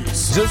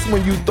 Freeze! Just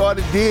when you thought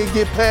it did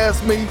get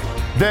past me,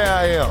 there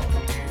I am.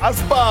 I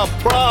spy a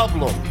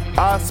problem.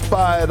 I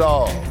spy it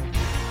all.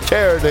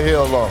 Carry the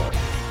hell on.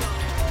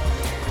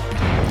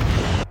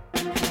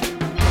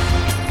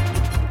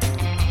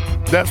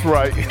 That's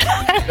right.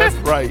 That's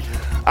right.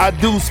 I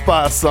do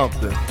spy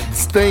something.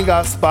 The thing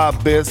I spy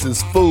best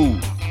is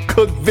food.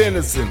 Cooked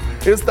venison.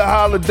 It's the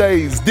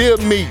holidays. Dear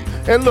meat.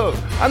 And look,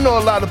 I know a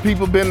lot of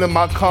people been in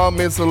my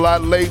comments a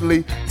lot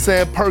lately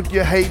saying, Perk,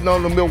 you're hating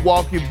on the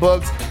Milwaukee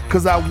Bucks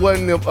because I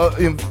wasn't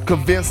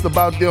convinced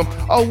about them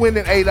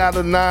winning 8 out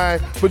of 9.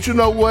 But you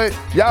know what?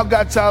 Y'all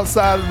got y'all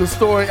side of the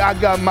story. I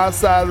got my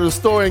side of the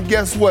story. And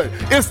guess what?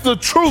 It's the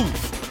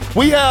truth.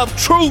 We have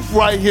truth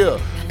right here.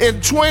 In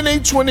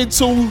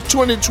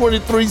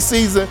 2022-2023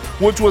 season,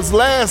 which was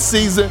last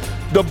season,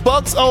 the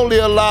Bucks only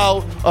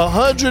allowed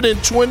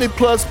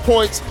 120-plus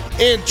points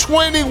in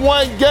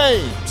 21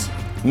 games.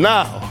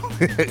 Now,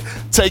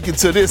 take it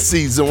to this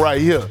season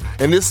right here.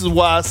 And this is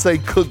why I say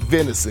cooked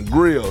venison,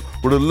 grilled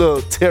with a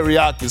little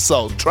teriyaki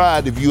sauce. Try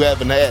it if you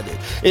haven't had it.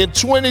 In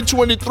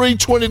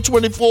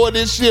 2023-2024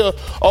 this year,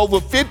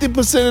 over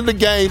 50% of the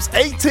games,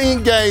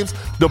 18 games,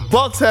 the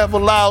Bucks have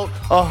allowed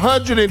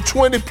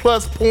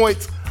 120-plus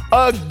points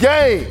a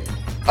game.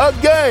 A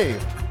game.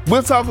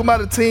 We're talking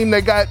about a team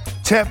that got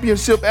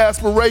championship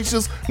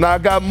aspirations. Now I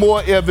got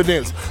more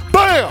evidence.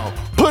 Bam!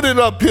 Put it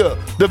up here.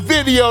 The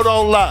video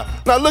don't lie.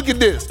 Now look at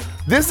this.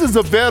 This is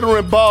a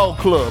veteran ball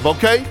club,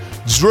 okay?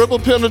 Dribble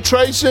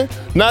penetration.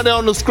 Now they're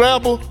on the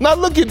scramble. Now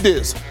look at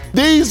this.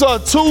 These are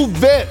 2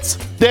 vets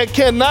that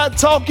cannot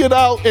talk it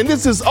out, and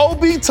this is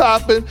Obi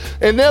Toppin,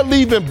 and they're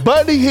leaving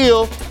Buddy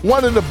Hield,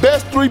 one of the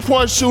best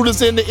 3-point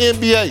shooters in the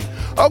NBA.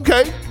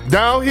 Okay,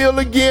 downhill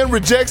again,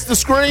 rejects the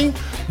screen.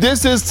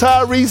 This is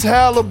Tyrese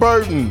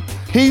Halliburton.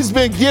 He's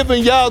been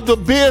giving y'all the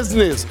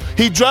business.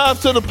 He drives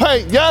to the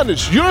paint.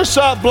 Giannis, you're a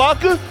shot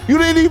blocker. You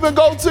didn't even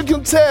go to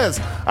contest.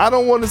 I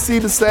don't want to see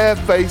the sad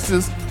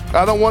faces.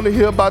 I don't want to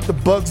hear about the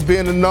Bucks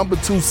being the number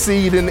 2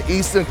 seed in the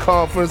Eastern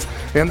Conference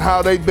and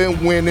how they've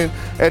been winning.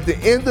 At the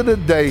end of the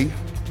day,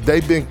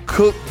 They've been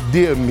cooked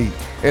deer meat,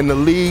 and the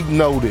league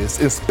know this,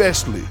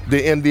 especially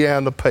the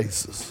Indiana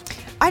Pacers.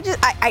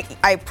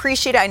 I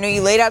appreciate it. I know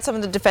you laid out some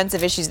of the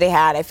defensive issues they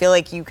had. I feel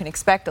like you can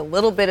expect a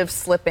little bit of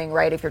slipping,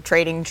 right, if you're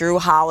trading Drew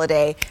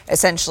Holiday,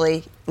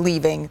 essentially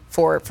leaving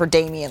for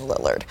Damian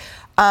Lillard.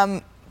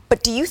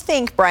 But do you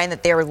think, Brian,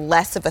 that they're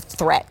less of a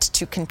threat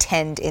to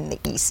contend in the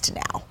East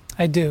now?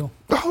 I do.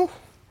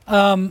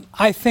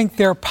 I think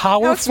they're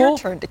powerful. Now it's your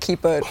turn to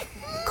keep a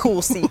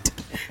cool seat.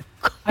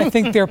 I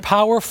think they're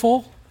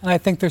powerful, and I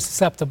think they're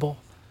susceptible.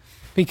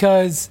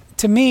 Because,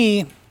 to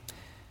me,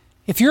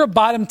 if you're a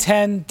bottom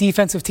 10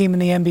 defensive team in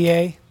the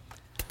NBA,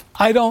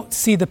 I don't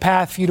see the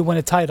path for you to win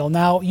a title.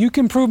 Now, you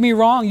can prove me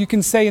wrong. You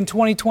can say in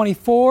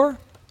 2024,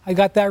 I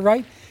got that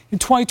right. In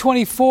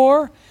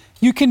 2024,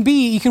 you can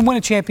win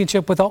a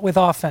championship with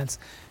offense.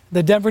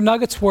 The Denver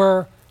Nuggets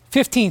were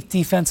 15th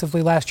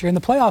defensively last year. In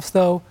the playoffs,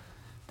 though,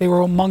 they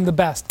were among the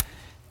best.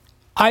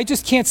 I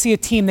just can't see a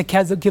team that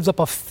gives up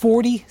a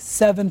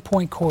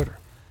 47-point quarter.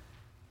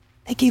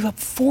 They gave up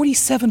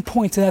 47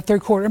 points in that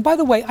third quarter. And by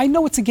the way, I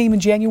know it's a game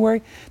in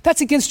January. That's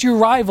against your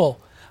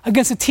rival,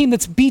 against a team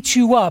that's beat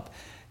you up.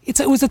 It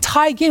was a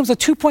tie game. It was a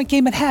 2-point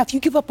game at half. You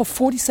give up a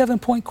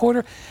 47-point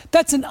quarter.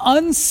 That's an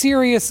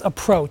unserious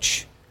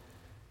approach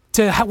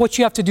to what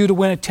you have to do to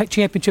win a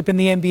championship in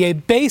the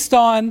NBA based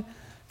on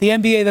the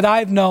NBA that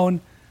I've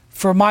known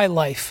for my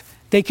life.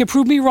 They could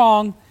prove me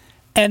wrong,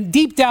 and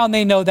deep down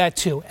they know that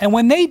too. And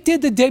when they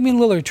did the Damian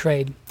Lillard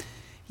trade,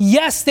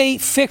 yes, they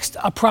fixed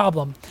a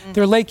problem.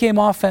 Their late game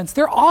offense,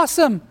 they're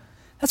awesome.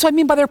 That's what I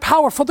mean by they're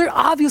powerful. They're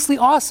obviously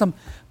awesome.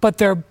 But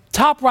their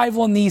top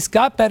rival in the East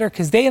got better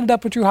because they ended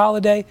up with Drew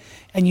Holiday.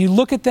 And you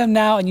look at them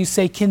now and you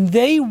say, can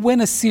they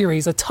win a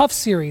series, a tough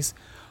series,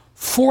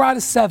 4 out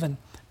of 7,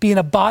 being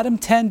a bottom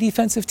 10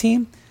 defensive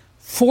team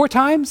 4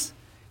 times?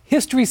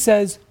 History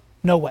says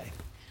no way.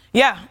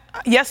 Yeah.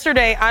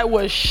 Yesterday I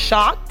was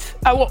shocked.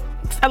 I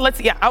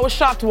was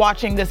shocked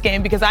watching this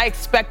game because I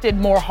expected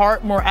more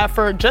heart, more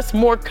effort, just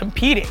more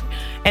competing.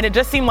 And it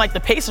just seemed like the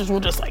Pacers were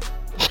just like,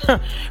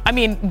 I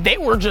mean, they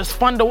were just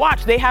fun to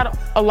watch. They had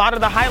a lot of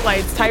the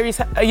highlights.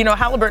 Tyrese,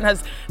 Halliburton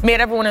has made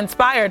everyone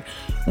inspired.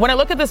 When I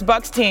look at this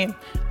Bucks team,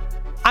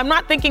 I'm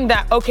not thinking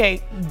that,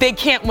 okay, they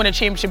can't win a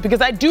championship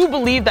because I do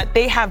believe that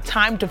they have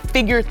time to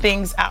figure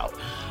things out.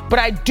 But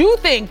I do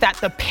think that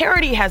the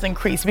parity has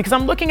increased because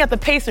I'm looking at the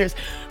Pacers.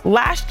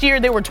 Last year,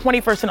 they were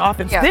 21st in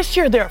offense. Yeah. This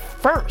year, they're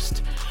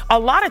first. A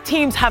lot of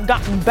teams have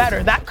gotten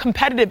better. That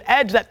competitive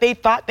edge that they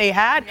thought they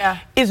had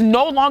is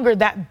no longer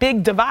that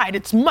big divide.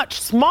 It's much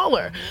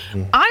smaller.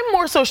 Mm-hmm. I'm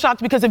more so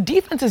shocked because if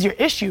defense is your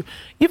issue,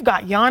 you've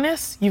got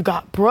Giannis, you've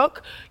got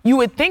Brooke. You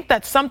would think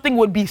that something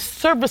would be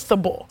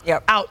serviceable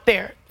out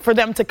there for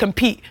them to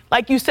compete.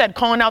 Like you said,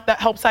 calling out that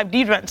help side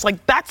defense,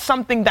 like that's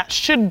something that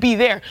should be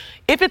there.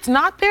 If it's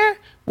not there,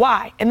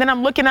 why? And then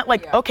I'm looking at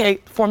okay,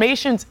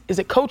 formations, is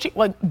it coaching?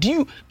 Like,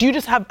 do you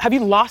just have you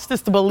lost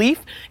this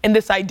belief in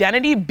this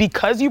identity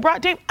because you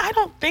brought Dame? I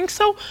don't think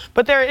so,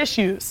 but there are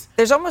issues.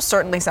 There's almost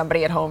certainly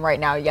somebody at home right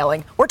now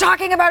yelling, we're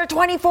talking about a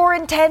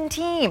 24-10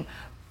 team.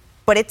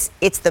 But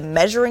it's the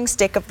measuring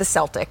stick of the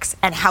Celtics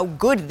and how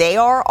good they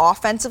are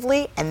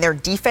offensively, and their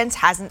defense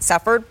hasn't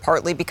suffered,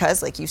 partly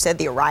because, like you said,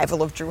 the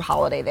arrival of Drew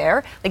Holiday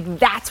there. Like,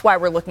 that's why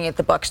we're looking at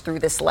the Bucks through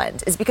this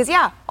lens, is because,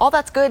 all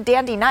that's good,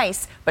 dandy,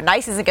 nice, but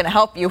nice isn't going to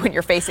help you when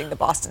you're facing the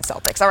Boston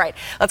Celtics. All right,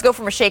 let's go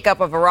from a shakeup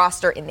of a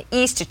roster in the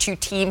East to 2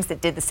 teams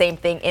that did the same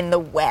thing in the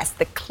West.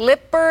 The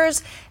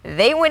Clippers,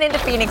 they went into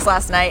Phoenix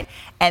last night,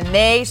 and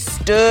they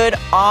stood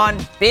on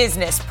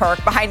business,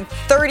 Perk, behind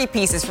 30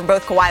 pieces from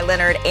both Kawhi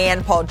Leonard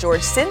and Paul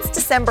George since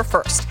December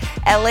 1st.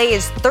 LA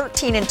is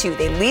 13-2.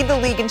 They lead the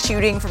league in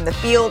shooting from the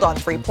field on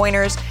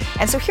 3-pointers.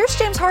 And so here's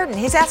James Harden.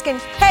 He's asking,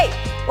 hey,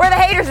 where are the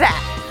haters at?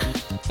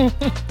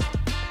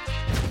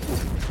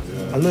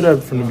 I knew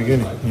that from the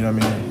beginning, you know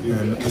what I mean?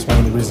 And that's one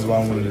of the reasons why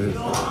I wanted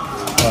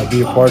to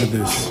be a part of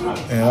this.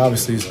 And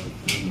obviously,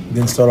 it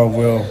didn't start off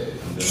well.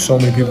 So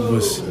many people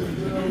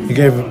it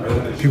gave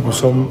people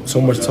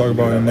so much to talk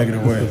about in a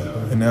negative way.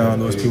 And now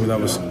those people that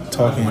was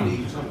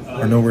talking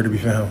are nowhere to be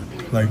found.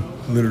 Like,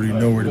 literally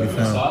nowhere to be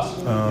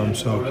found.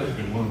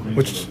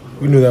 Which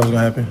we knew that was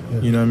going to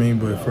happen, you know what I mean?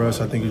 But for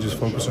us, I think it's just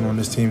focusing on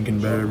this team getting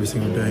better every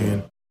single day.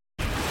 And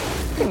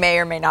We may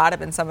or may not have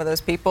been some of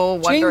those people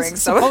wondering.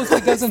 James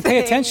supposedly doesn't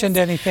pay attention to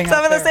anything.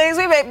 Some of those things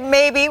we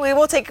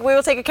will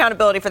take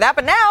accountability for that.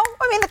 But now,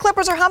 I mean, the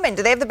Clippers are humming.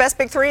 Do they have the best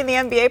big 3 in the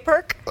NBA,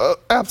 Perk?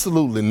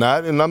 Absolutely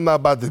not, and I'm not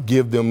about to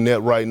give them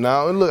that right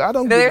now. And look, I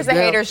don't. There's the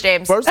haters,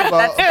 James. First of all,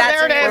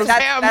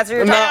 that's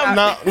your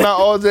now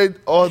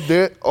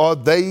are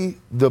they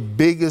the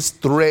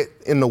biggest threat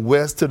in the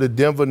West to the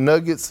Denver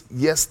Nuggets?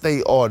 Yes,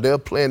 they are. They're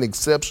playing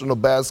exceptional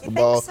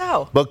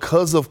basketball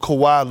because of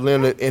Kawhi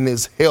Leonard and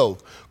his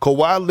health.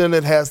 Kawhi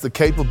Leonard has the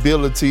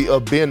capability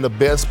of being the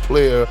best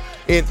player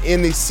in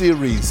any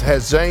series.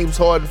 Has James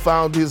Harden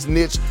found his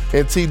niche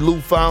and T. Lue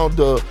found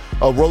a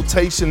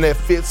rotation that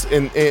fits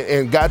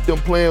and got them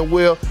playing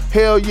well?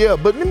 Hell yeah.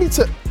 But let me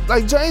tell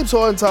like James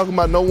Harden talking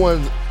about no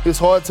one. It's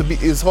hard for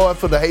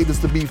the haters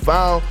to be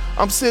found.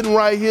 I'm sitting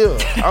right here.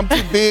 I'm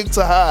too big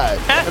to hide,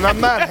 and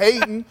I'm not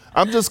hating.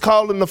 I'm just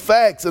calling the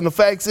facts. And the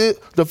fact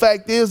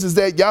is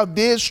that y'all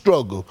did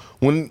struggle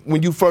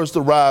when you first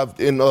arrived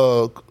in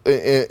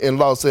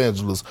Los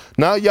Angeles.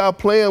 Now y'all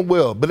playing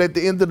well, but at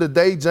the end of the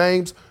day,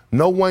 James,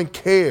 no one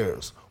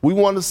cares. We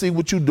want to see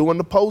what you do in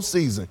the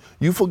postseason.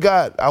 You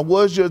forgot I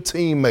was your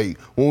teammate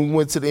when we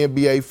went to the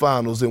NBA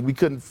Finals, and we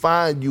couldn't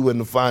find you in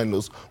the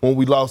finals when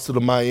we lost to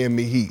the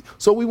Miami Heat.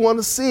 So we want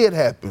to see it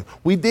happen.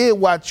 We did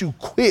watch you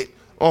quit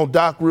on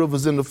Doc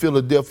Rivers in the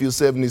Philadelphia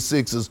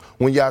 76ers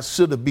when y'all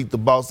should have beat the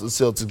Boston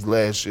Celtics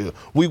last year.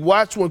 We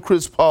watched when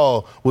Chris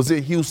Paul was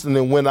in Houston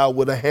and went out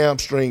with a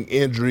hamstring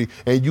injury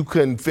and you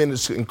couldn't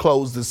finish and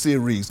close the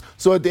series.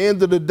 So at the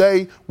end of the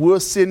day, we're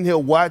sitting here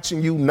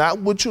watching you, not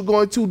what you're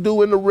going to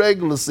do in the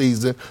regular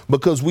season,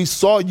 because we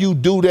saw you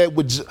do that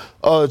with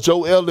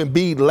Joel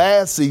Embiid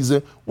last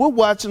season. We're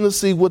watching to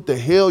see what the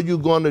hell you're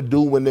going to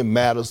do when it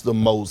matters the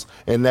most,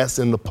 and that's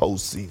in the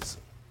postseason.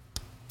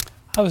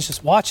 I was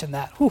just watching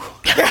that. What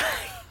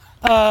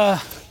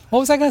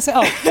was I going to say?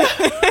 Oh,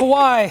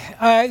 Kawhi.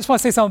 I just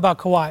want to say something about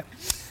Kawhi.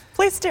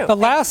 Please do. The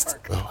last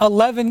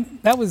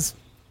 11, that was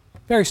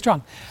very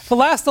strong. The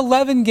last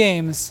 11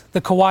 games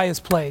that Kawhi has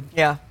played,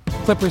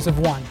 Clippers have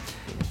won.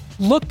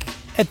 Look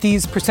at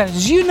these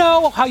percentages. You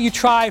know how you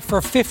try for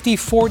 50,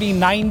 40,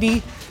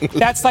 90?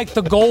 That's like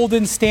the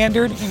golden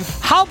standard.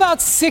 How about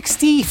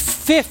 60,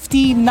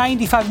 50,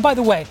 95? And by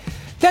the way,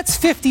 that's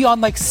 50 on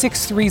like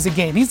 6 threes a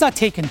game. He's not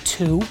taking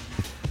 2.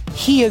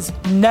 He has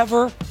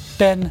never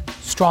been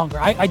stronger.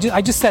 I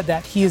just said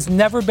that. He has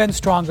never been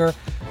stronger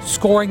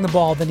scoring the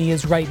ball than he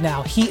is right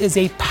now. He is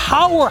a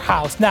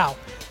powerhouse. Now,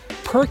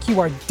 Perk, you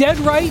are dead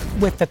right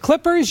with the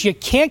Clippers. You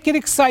can't get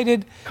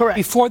excited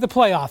before the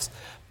playoffs.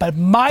 But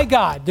my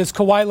God, does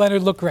Kawhi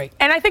Leonard look great.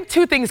 And I think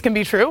 2 things can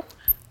be true.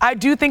 I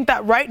do think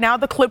that right now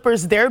the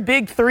Clippers, their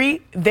big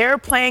 3, they're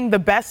playing the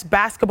best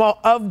basketball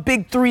of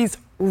big 3s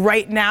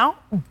right now.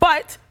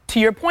 But to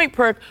your point,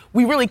 Perk,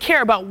 we really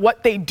care about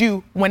what they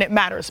do when it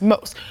matters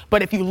most.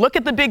 But if you look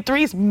at the big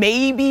 3s,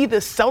 maybe the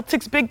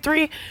Celtics big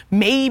 3,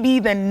 maybe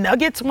the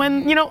Nuggets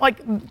when,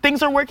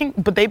 things are working,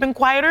 but they've been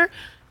quieter.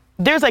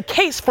 There's a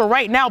case for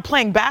right now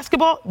playing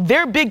basketball.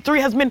 Their big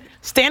 3 has been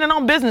standing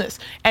on business.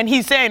 And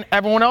he's saying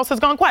everyone else has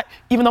gone quiet.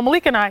 Even though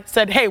Malik and I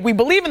said, hey, we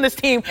believe in this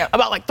team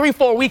about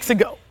 3-4 weeks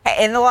ago.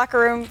 In the locker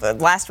room,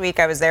 last week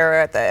I was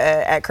there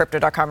at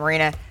Crypto.com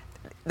Arena.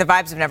 The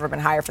vibes have never been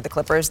higher for the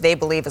Clippers. They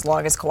believe as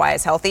long as Kawhi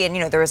is healthy.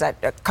 And, there was a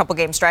couple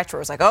game stretch where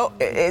it was like, oh,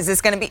 is this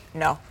going to be?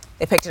 No.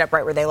 They picked it up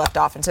right where they left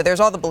off. And so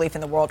there's all the belief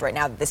in the world right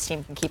now that this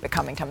team can keep it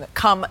coming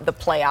come the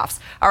playoffs.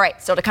 All right,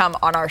 still to come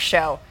on our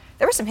show.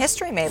 There was some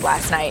history made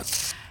last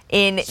night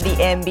in the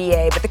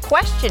NBA. But the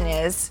question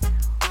is,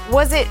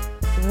 was it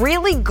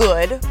really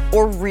good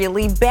or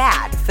really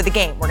bad for the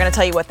game? We're going to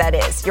tell you what that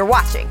is. You're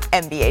watching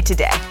NBA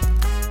Today.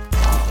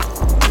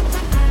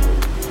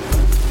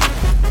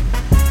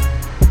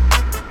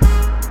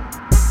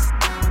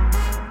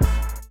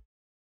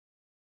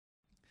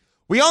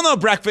 We all know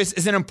breakfast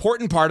is an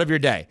important part of your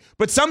day,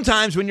 but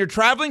sometimes when you're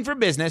traveling for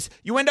business,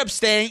 you end up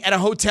staying at a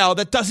hotel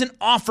that doesn't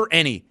offer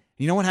any.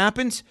 You know what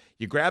happens?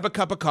 You grab a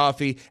cup of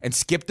coffee and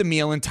skip the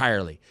meal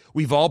entirely.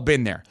 We've all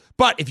been there.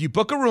 But if you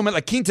book a room at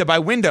La Quinta by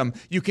Wyndham,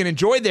 you can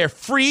enjoy their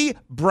free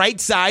Bright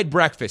Side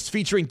breakfast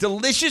featuring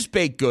delicious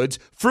baked goods,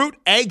 fruit,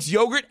 eggs,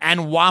 yogurt,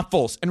 and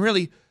waffles. And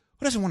really,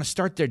 who doesn't want to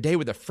start their day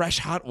with a fresh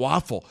hot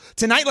waffle?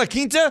 Tonight, La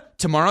Quinta,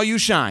 tomorrow you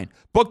shine.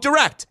 Book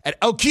direct at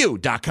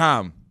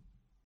LQ.com.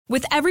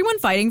 With everyone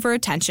fighting for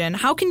attention,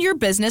 how can your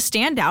business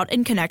stand out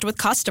and connect with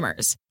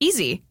customers?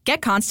 Easy.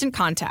 Get Constant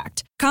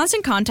Contact.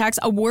 Constant Contact's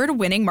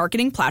award-winning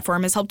marketing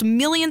platform has helped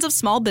millions of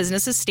small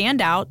businesses stand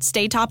out,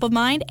 stay top of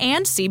mind,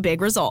 and see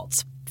big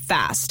results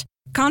fast.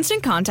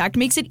 Constant Contact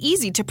makes it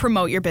easy to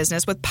promote your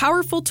business with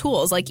powerful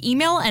tools like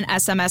email and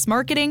SMS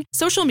marketing,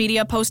 social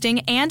media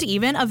posting, and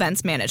even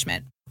events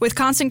management. With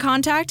Constant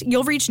Contact,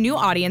 you'll reach new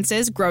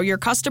audiences, grow your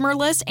customer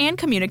list, and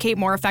communicate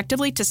more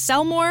effectively to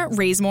sell more,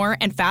 raise more,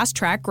 and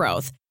fast-track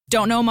growth.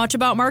 Don't know much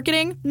about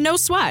marketing? No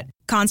sweat.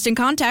 Constant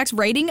Contact's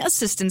writing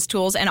assistance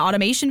tools and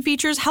automation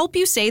features help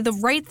you say the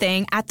right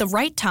thing at the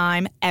right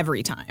time,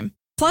 every time.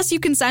 Plus,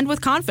 you can send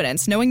with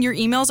confidence, knowing your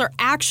emails are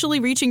actually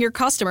reaching your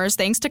customers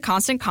thanks to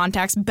Constant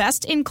Contact's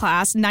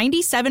best-in-class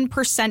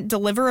 97%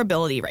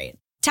 deliverability rate.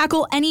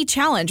 Tackle any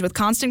challenge with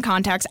Constant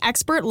Contact's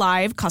expert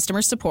live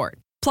customer support.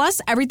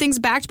 Plus, everything's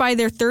backed by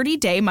their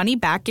 30-day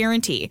money-back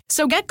guarantee.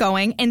 So get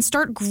going and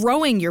start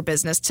growing your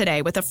business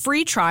today with a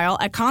free trial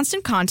at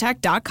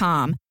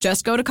ConstantContact.com.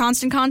 Just go to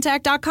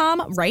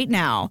ConstantContact.com right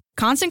now.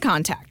 Constant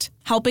Contact,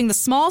 helping the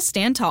small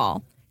stand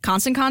tall.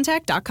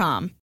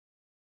 ConstantContact.com.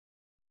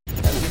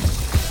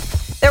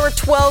 There were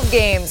 12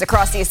 games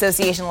across the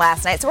association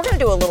last night, so we're going to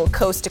do a little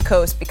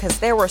coast-to-coast because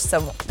there were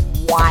some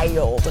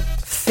wild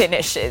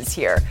finishes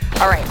here.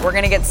 All right, we're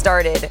going to get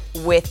started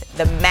with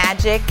the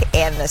Magic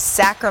and the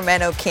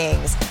Sacramento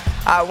Kings.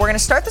 We're going to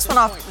start this one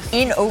off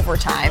in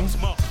overtime.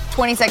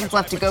 20 seconds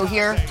left to go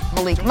here.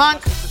 Malik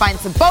Monk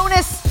finds the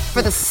bonus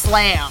for the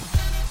slam.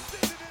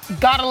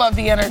 Gotta love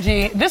the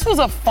energy. This was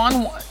a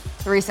fun one.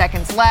 3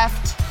 seconds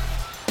left.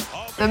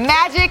 The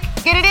Magic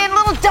get it in,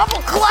 little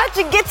double clutch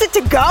and gets it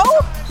to go.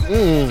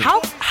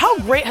 How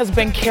great has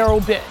Ben Carroll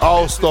been?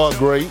 All-star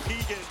great.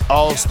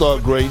 All-star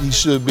great. He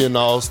should be in the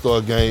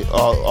all-star game,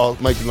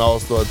 making the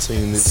all-star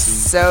team this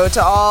season. So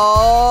to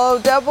all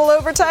double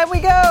overtime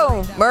we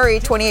go. Murray,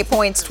 28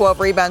 points,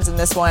 12 rebounds in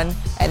this one.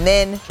 And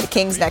then the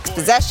Kings' next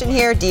possession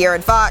here.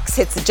 De'Aaron Fox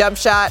hits the jump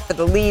shot for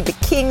the lead. The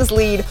Kings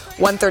lead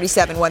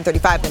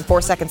 137-135. Then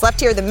 4 seconds left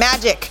here. The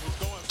Magic,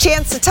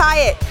 chance to tie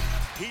it.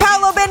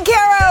 Paolo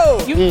Banchero!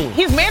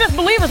 He's made us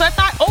believers. I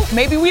thought,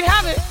 maybe we'd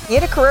have it. He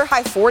had a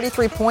career-high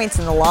 43 points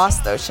in the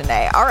loss, though,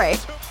 Shanae. All right.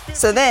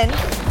 So then,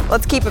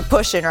 let's keep it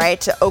pushing, right,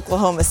 to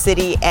Oklahoma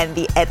City and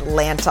the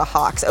Atlanta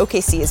Hawks.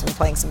 OKC has been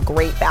playing some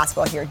great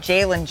basketball here.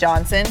 Jalen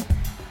Johnson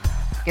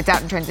gets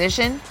out in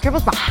transition,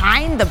 dribbles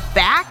behind the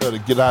back. Better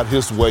get out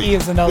his way. He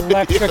is an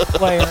electric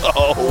player.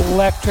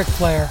 Electric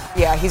player.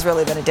 Yeah, he's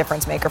really been a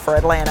difference maker for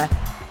Atlanta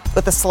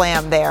with the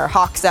slam there.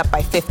 Hawks up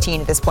by 15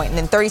 at this point. And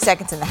then 30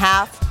 seconds in the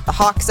half, the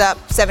Hawks up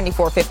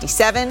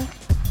 74-57.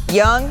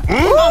 Young. Come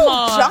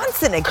on.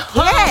 Johnson again.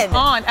 Come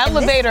on,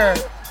 elevator.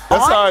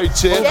 That's all right,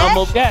 Chet. I'm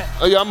going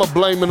to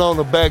blame it on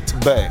the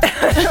back-to-back.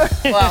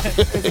 Well,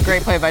 it's a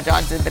great play by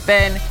Johnson. But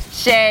then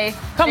Shea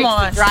makes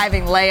the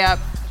driving layup,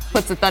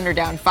 puts the Thunder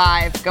down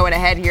 5. Going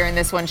ahead here in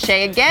this one.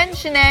 Shea again,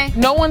 Shanae.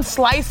 No one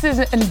slices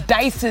and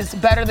dices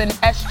better than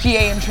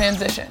SGA in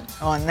transition.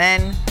 Oh, and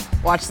then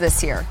watch this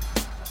here.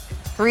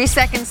 3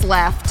 seconds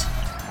left.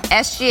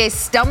 SGA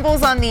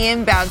stumbles on the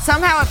inbound.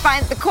 Somehow it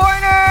finds the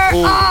corner.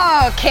 Ooh.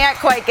 Oh, can't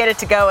quite get it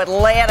to go.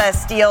 Atlanta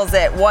steals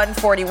it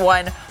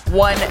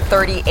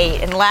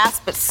 141-138. And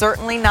last but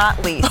certainly not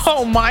least.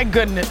 Oh, my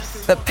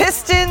goodness. The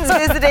Pistons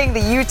visiting the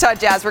Utah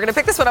Jazz. We're going to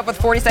pick this one up with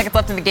 40 seconds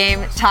left in the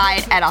game,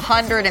 tied at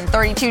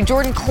 132.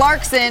 Jordan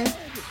Clarkson,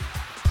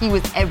 he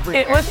was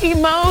everywhere. It was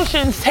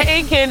emotions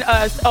taking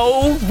us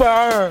over.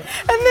 And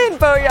then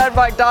Bojan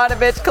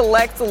Bogdanovic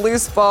collects a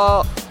loose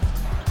ball.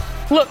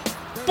 Look,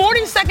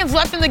 40 seconds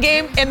left in the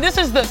game, and this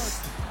is the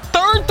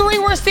third three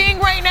we're seeing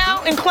right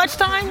now in clutch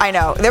time. I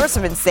know. There was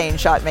some insane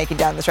shot making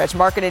down the stretch.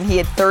 Markkanen, he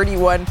had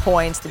 31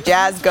 points. The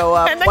Jazz go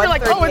up. And then you're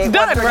like, oh, it's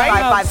done, right?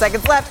 5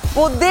 seconds left.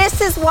 Well,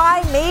 this is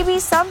why maybe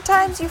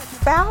sometimes you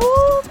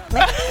fouled.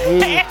 No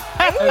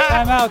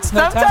timeouts.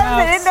 Sometimes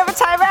they didn't have a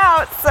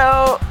timeout,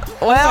 so...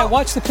 Well,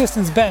 watch the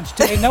Pistons bench.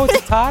 Do they know it's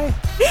a tie?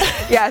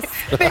 Yes.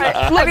 Look,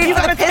 you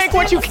gotta take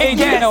what you can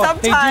get.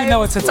 They do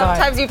know it's a tie.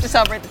 Sometimes you have to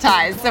celebrate the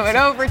ties. So in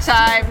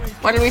overtime,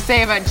 what did we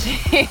say about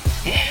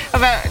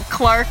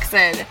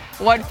Clarkson?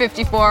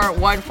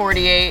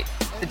 154-148.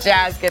 The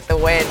Jazz get the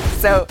win.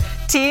 So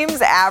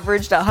teams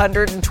averaged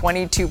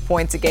 122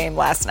 points a game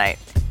last night.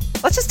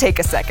 Let's just take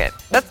a second.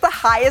 That's the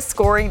highest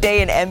scoring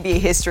day in NBA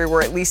history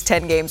where at least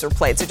 10 games were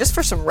played. So just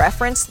for some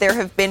reference, there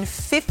have been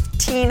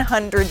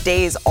 1,500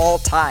 days all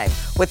time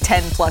with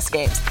 10-plus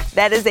games.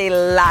 That is a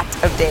lot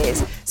of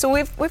days. So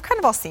we've kind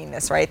of all seen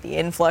this, right? The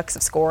influx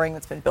of scoring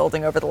that's been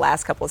building over the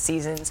last couple of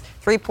seasons.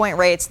 3-point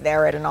rates,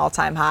 they're at an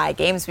all-time high.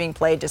 Games being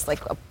played just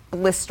like a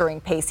blistering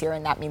pace here,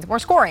 and that means more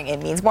scoring.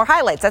 It means more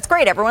highlights. That's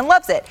great. Everyone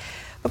loves it.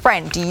 But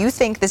Brian, do you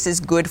think this is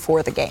good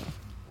for the game?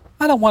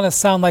 I don't want to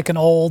sound like an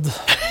old...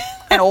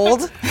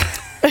 But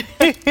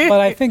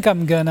I think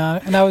I'm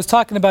gonna. And I was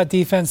talking about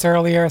defense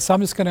earlier, so I'm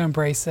just gonna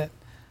embrace it.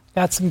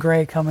 Got some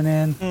gray coming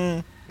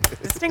in.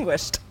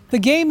 Distinguished. The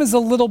game is a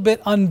little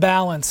bit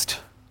unbalanced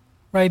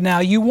right now.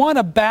 You want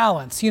a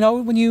balance. You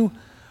know, when you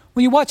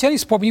watch any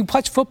sport, when you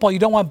watch football, you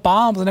don't want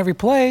bombs on every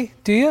play,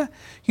 do you?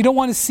 You don't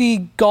want to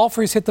see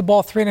golfers hit the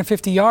ball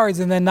 350 yards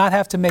and then not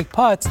have to make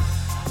putts.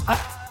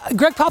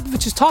 Greg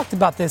Popovich has talked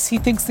about this. He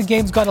thinks the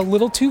game's gone a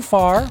little too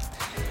far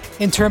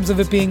in terms of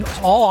it being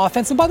all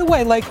offense. And by the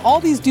way, like, all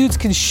these dudes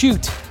can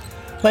shoot.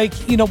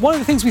 Like, you know, one of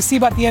the things we see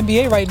about the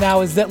NBA right now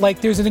is that,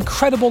 like, there's an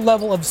incredible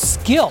level of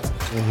skill.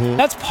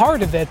 That's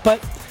part of it.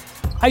 But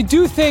I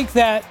do think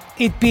that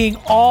it being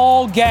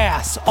all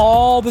gas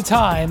all the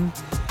time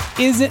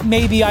isn't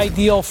maybe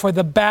ideal for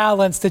the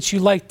balance that you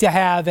like to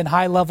have in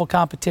high-level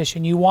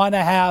competition. You want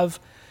to have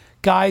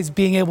guys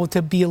being able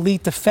to be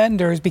elite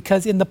defenders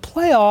because in the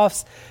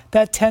playoffs,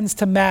 that tends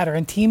to matter.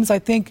 And teams, I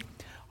think,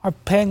 are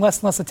paying less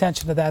and less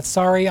attention to that.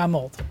 Sorry, I'm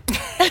old.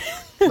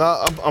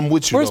 No, I'm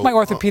with you. Where's my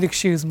orthopedic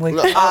shoes, Malik?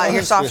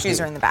 Your soft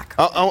shoes are in the back.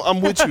 I'm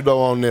with you, though,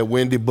 on that,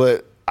 Wendy,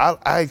 but I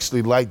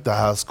actually like the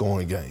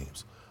high-scoring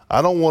games.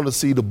 I don't want to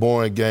see the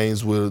boring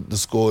games where the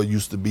score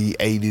used to be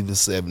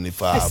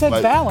 80-75. I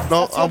said balance.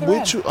 No, That's I'm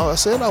with you. I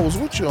said I was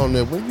with you on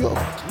that. You're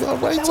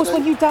right. That was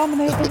when you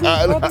dominated the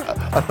league,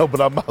 brother. I know,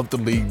 but I'm out the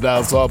league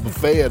now, so I'm a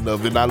fan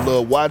of it, and I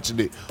love watching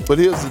it. But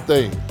here's the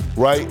thing,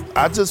 right?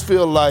 I just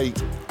feel like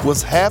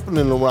what's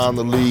happening around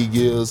the league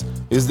is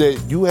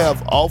that you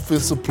have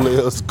offensive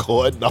players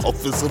guarding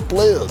offensive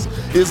players.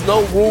 There's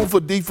no room for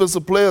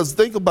defensive players.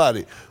 Think about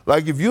it.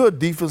 Like, if you're a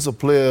defensive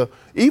player,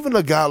 even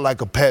a guy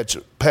like a Pat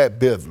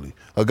Beverly,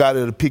 a guy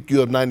that'll pick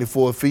you up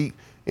 94 feet,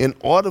 in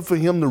order for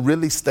him to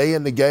really stay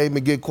in the game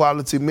and get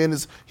quality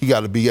minutes, he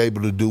got to be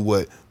able to do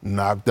what?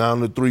 Knock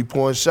down the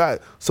three-point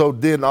shot. So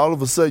then all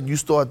of a sudden you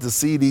start to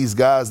see these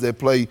guys that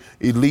play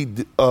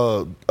elite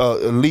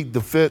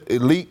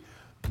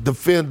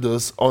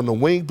defenders on the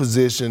wing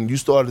position, you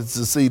started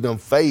to see them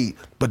fade.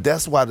 But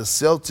that's why the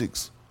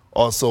Celtics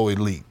are so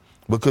elite,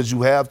 because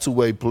you have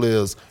two-way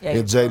players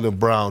in Jaylen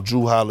Brown,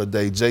 Drew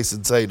Holiday,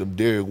 Jason Tatum,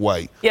 Derek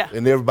White,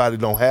 and everybody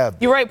don't have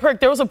that. You're right, Perk.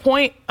 There was a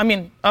point,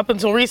 up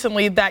until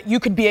recently, that you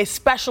could be a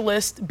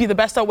specialist, be the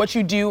best at what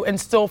you do, and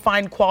still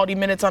find quality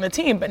minutes on a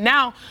team. But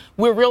now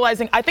we're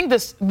realizing, I think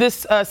this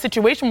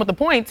situation with the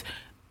points,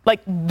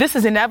 this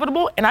is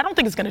inevitable, and I don't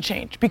think it's going to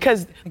change,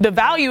 because the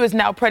value is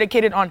now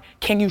predicated on,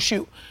 can you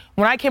shoot?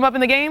 When I came up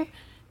in the game,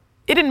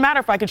 it didn't matter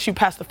if I could shoot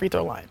past the free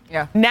throw line.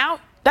 Yeah. Now,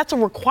 that's a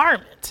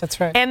requirement. That's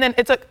right. And then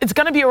it's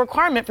going to be a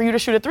requirement for you to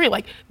shoot a three.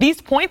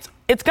 These points,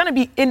 it's going to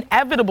be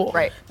inevitable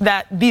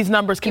that these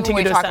numbers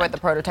continue to ascend. We talk about the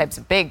prototypes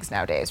of bigs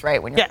nowadays,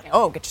 right? When you're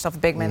get yourself a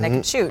big man that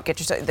can shoot. Get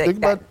yourself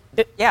Think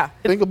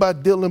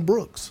about Dylan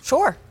Brooks.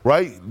 Sure.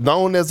 Right?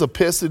 Known as a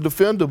pesky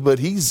defender, but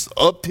he's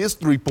upped his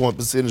three-point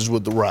percentage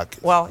with the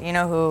Rockets. Well, you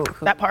know who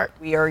that part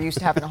we are used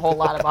to having a whole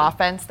lot of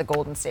offense? The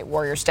Golden State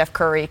Warriors, Steph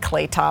Curry,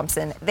 Klay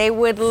Thompson. They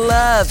would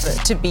love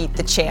to beat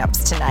the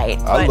champs tonight.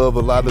 I love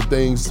a lot of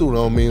things too.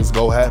 Don't mean it's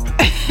gonna happen.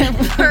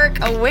 Perk,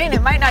 a win.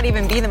 It might not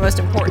even be the most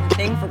important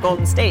thing for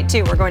Golden State,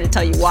 too. We're going to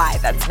tell you why.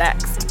 That's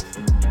next.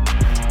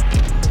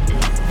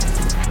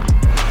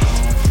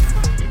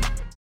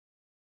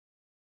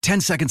 "10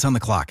 seconds on the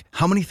clock.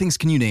 How many things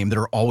can you name that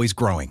are always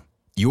growing?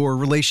 Your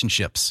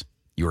relationships,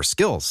 your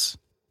skills,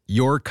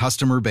 your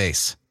customer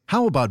base.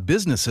 How about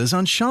businesses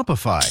on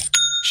Shopify?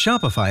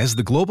 Shopify is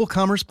the global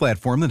commerce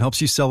platform that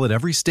helps you sell at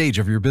every stage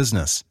of your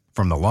business.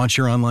 From the launch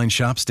your online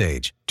shop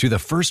stage, to the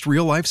first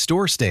real-life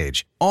store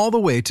stage, all the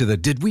way to the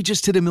did we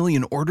just hit a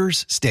million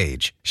orders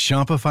stage,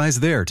 Shopify's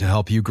there to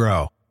help you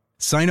grow.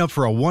 Sign up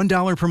for a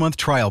 $1 per month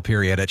trial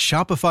period at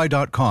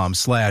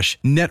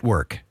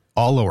shopify.com/network,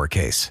 all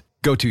lowercase.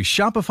 Go to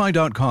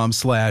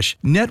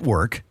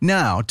shopify.com/network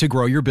now to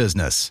grow your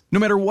business, no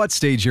matter what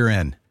stage you're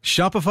in.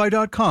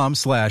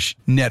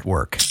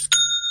 Shopify.com/network.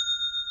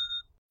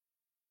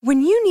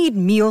 When you need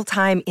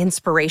mealtime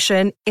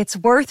inspiration, it's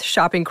worth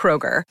shopping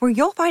Kroger, where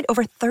you'll find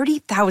over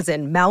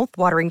 30,000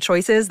 mouth-watering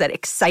choices that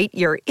excite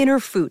your inner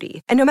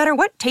foodie. And no matter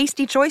what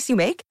tasty choice you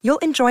make, you'll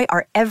enjoy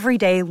our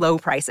everyday low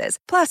prices,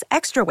 plus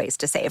extra ways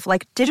to save,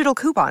 like digital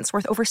coupons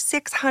worth over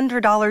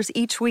 $600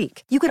 each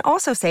week. You can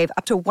also save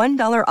up to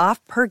 $1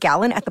 off per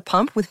gallon at the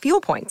pump with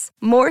fuel points.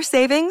 More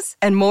savings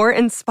and more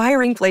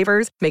inspiring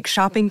flavors make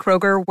shopping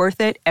Kroger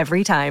worth it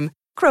every time.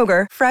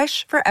 Kroger,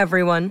 fresh for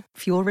everyone.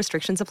 Fuel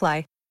restrictions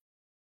apply.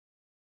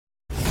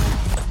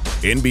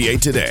 NBA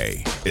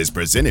Today is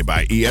presented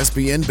by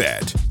ESPN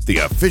Bet, the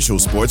official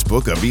sports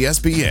book of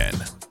ESPN.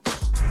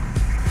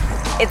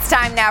 It's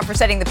time now for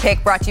Setting the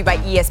Pick, brought to you by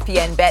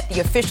ESPN Bet, the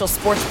official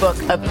sports book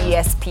of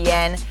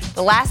ESPN.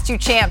 The last two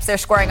champs, they're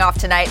squaring off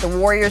tonight. The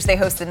Warriors, they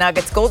host the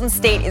Nuggets. Golden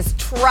State is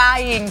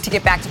trying to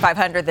get back to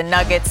 500. The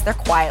Nuggets, they're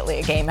quietly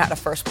a game out of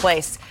first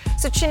place.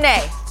 So,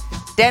 Chiney,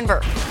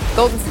 Denver,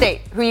 Golden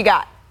State, who you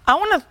got? I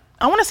want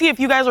to see if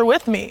you guys are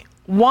with me.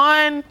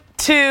 1,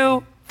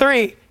 2,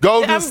 3.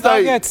 Golden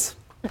State. Nuggets.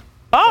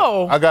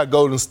 Oh. I got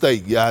Golden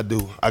State. Yeah, I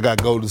do. I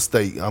got Golden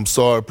State. I'm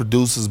sorry,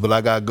 producers, but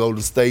I got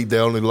Golden State. They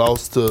only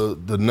lost to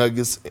the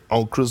Nuggets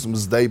on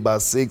Christmas Day by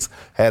 6.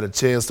 Had a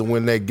chance to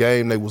win that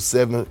game. They were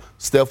 7.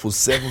 Steph was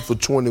 7 for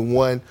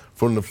 21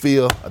 from the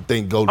field. I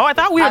think Golden. Oh, I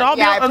thought we would all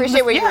be. I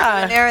appreciate what you were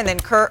doing there, and then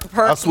Perk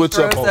throws a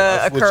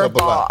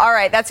curveball. All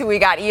right, that's who we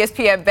got.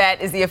 ESPN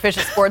Bet is the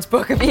official sports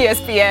book of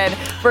ESPN.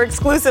 For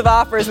exclusive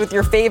offers with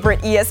your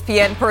favorite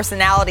ESPN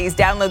personalities,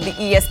 download the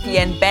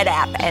ESPN Bet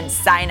app and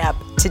sign up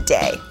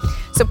today.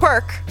 So,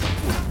 Perk,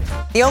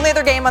 the only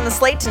other game on the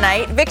slate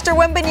tonight, Victor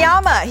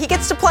Wembanyama. He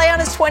gets to play on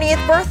his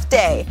 20th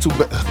birthday.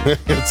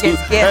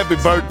 Happy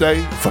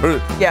birthday.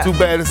 Too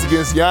bad it's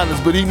against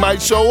Giannis, but he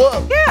might show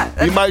up. Yeah.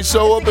 He might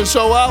show up and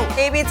show out.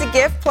 Maybe it's a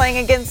gift playing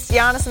against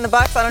Giannis and the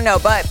Bucks. I don't know.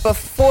 But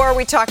before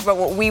we talk about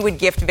what we would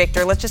gift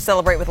Victor, let's just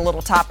celebrate with a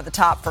little top of the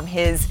top from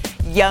his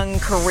young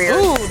career.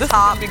 Ooh, this is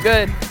going to be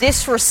good.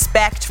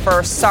 Disrespect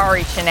first.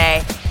 Sorry,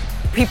 Chiney.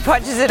 He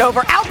punches it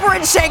over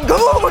Alperen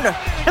Sengun.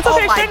 It's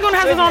okay. Sengun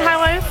has his own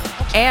highlights.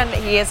 And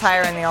he is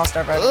higher in the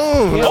All-Star vote.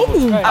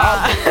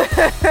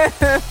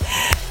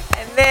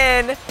 And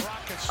then,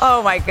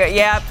 oh my God,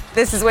 yeah,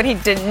 this is when he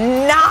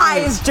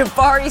denies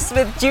Jabari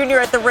Smith Jr.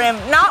 at the rim.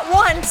 Not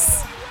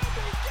once,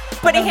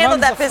 but he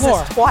handled that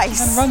business twice.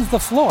 And runs the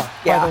floor,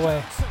 by the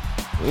way.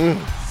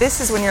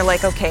 This is when you're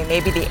like, okay,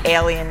 maybe the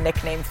alien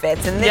nickname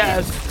fits. And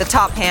then the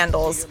top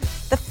handles.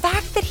 The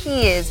fact that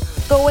he is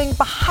going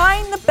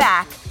behind the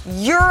back,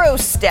 Euro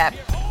step,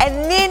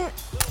 and then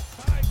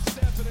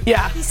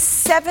he's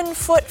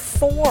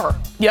 7'4".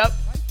 Yep.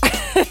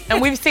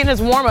 And we've seen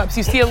his warm-ups.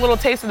 You see a little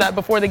taste of that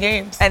before the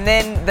games. And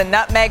then the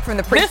nutmeg from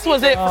the preseason. This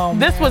was it.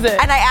 This was it.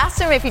 And I asked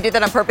him if he did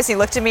that on purpose. He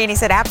looked at me and he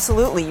said,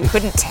 absolutely. You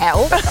couldn't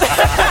tell?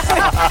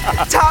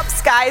 Top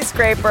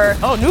skyscraper.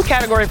 Oh, new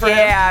category for him.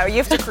 Yeah, you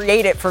have to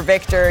create it for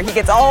Victor. He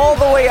gets all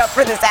the way up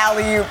for this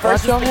alley-oop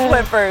versus the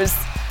Clippers.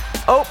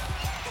 Oh,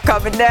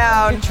 coming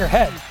down. Hit your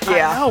head.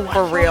 Yeah,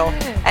 for real.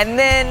 And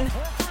then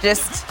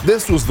just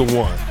This was the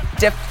one.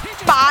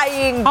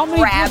 defying How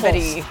many gravity.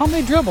 dribbles? How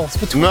many dribbles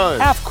between None.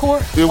 half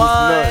court? It was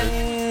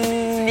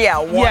none. Yeah,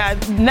 one. Yeah,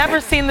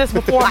 never seen this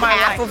before in my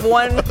half life. of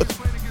one,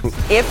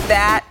 if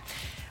that.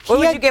 What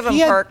would you give him,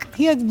 Perk?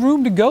 He had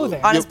room to go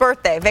there. On his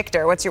birthday,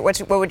 Victor, what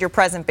would your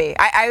present be?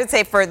 I would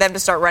say for them to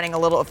start running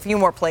a few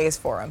more plays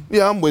for him.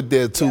 Yeah, I'm with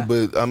that too,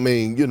 but I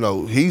mean,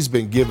 he's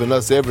been giving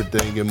us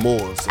everything and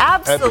more. So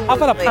Absolutely. How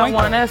about a point?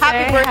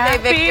 Happy birthday,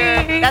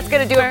 Victor. That's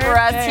going to do it for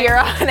us here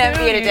on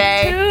NBA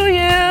Today. To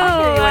you.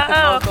 I'll hear you with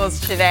the vocals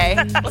today.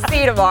 We'll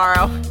see you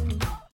tomorrow.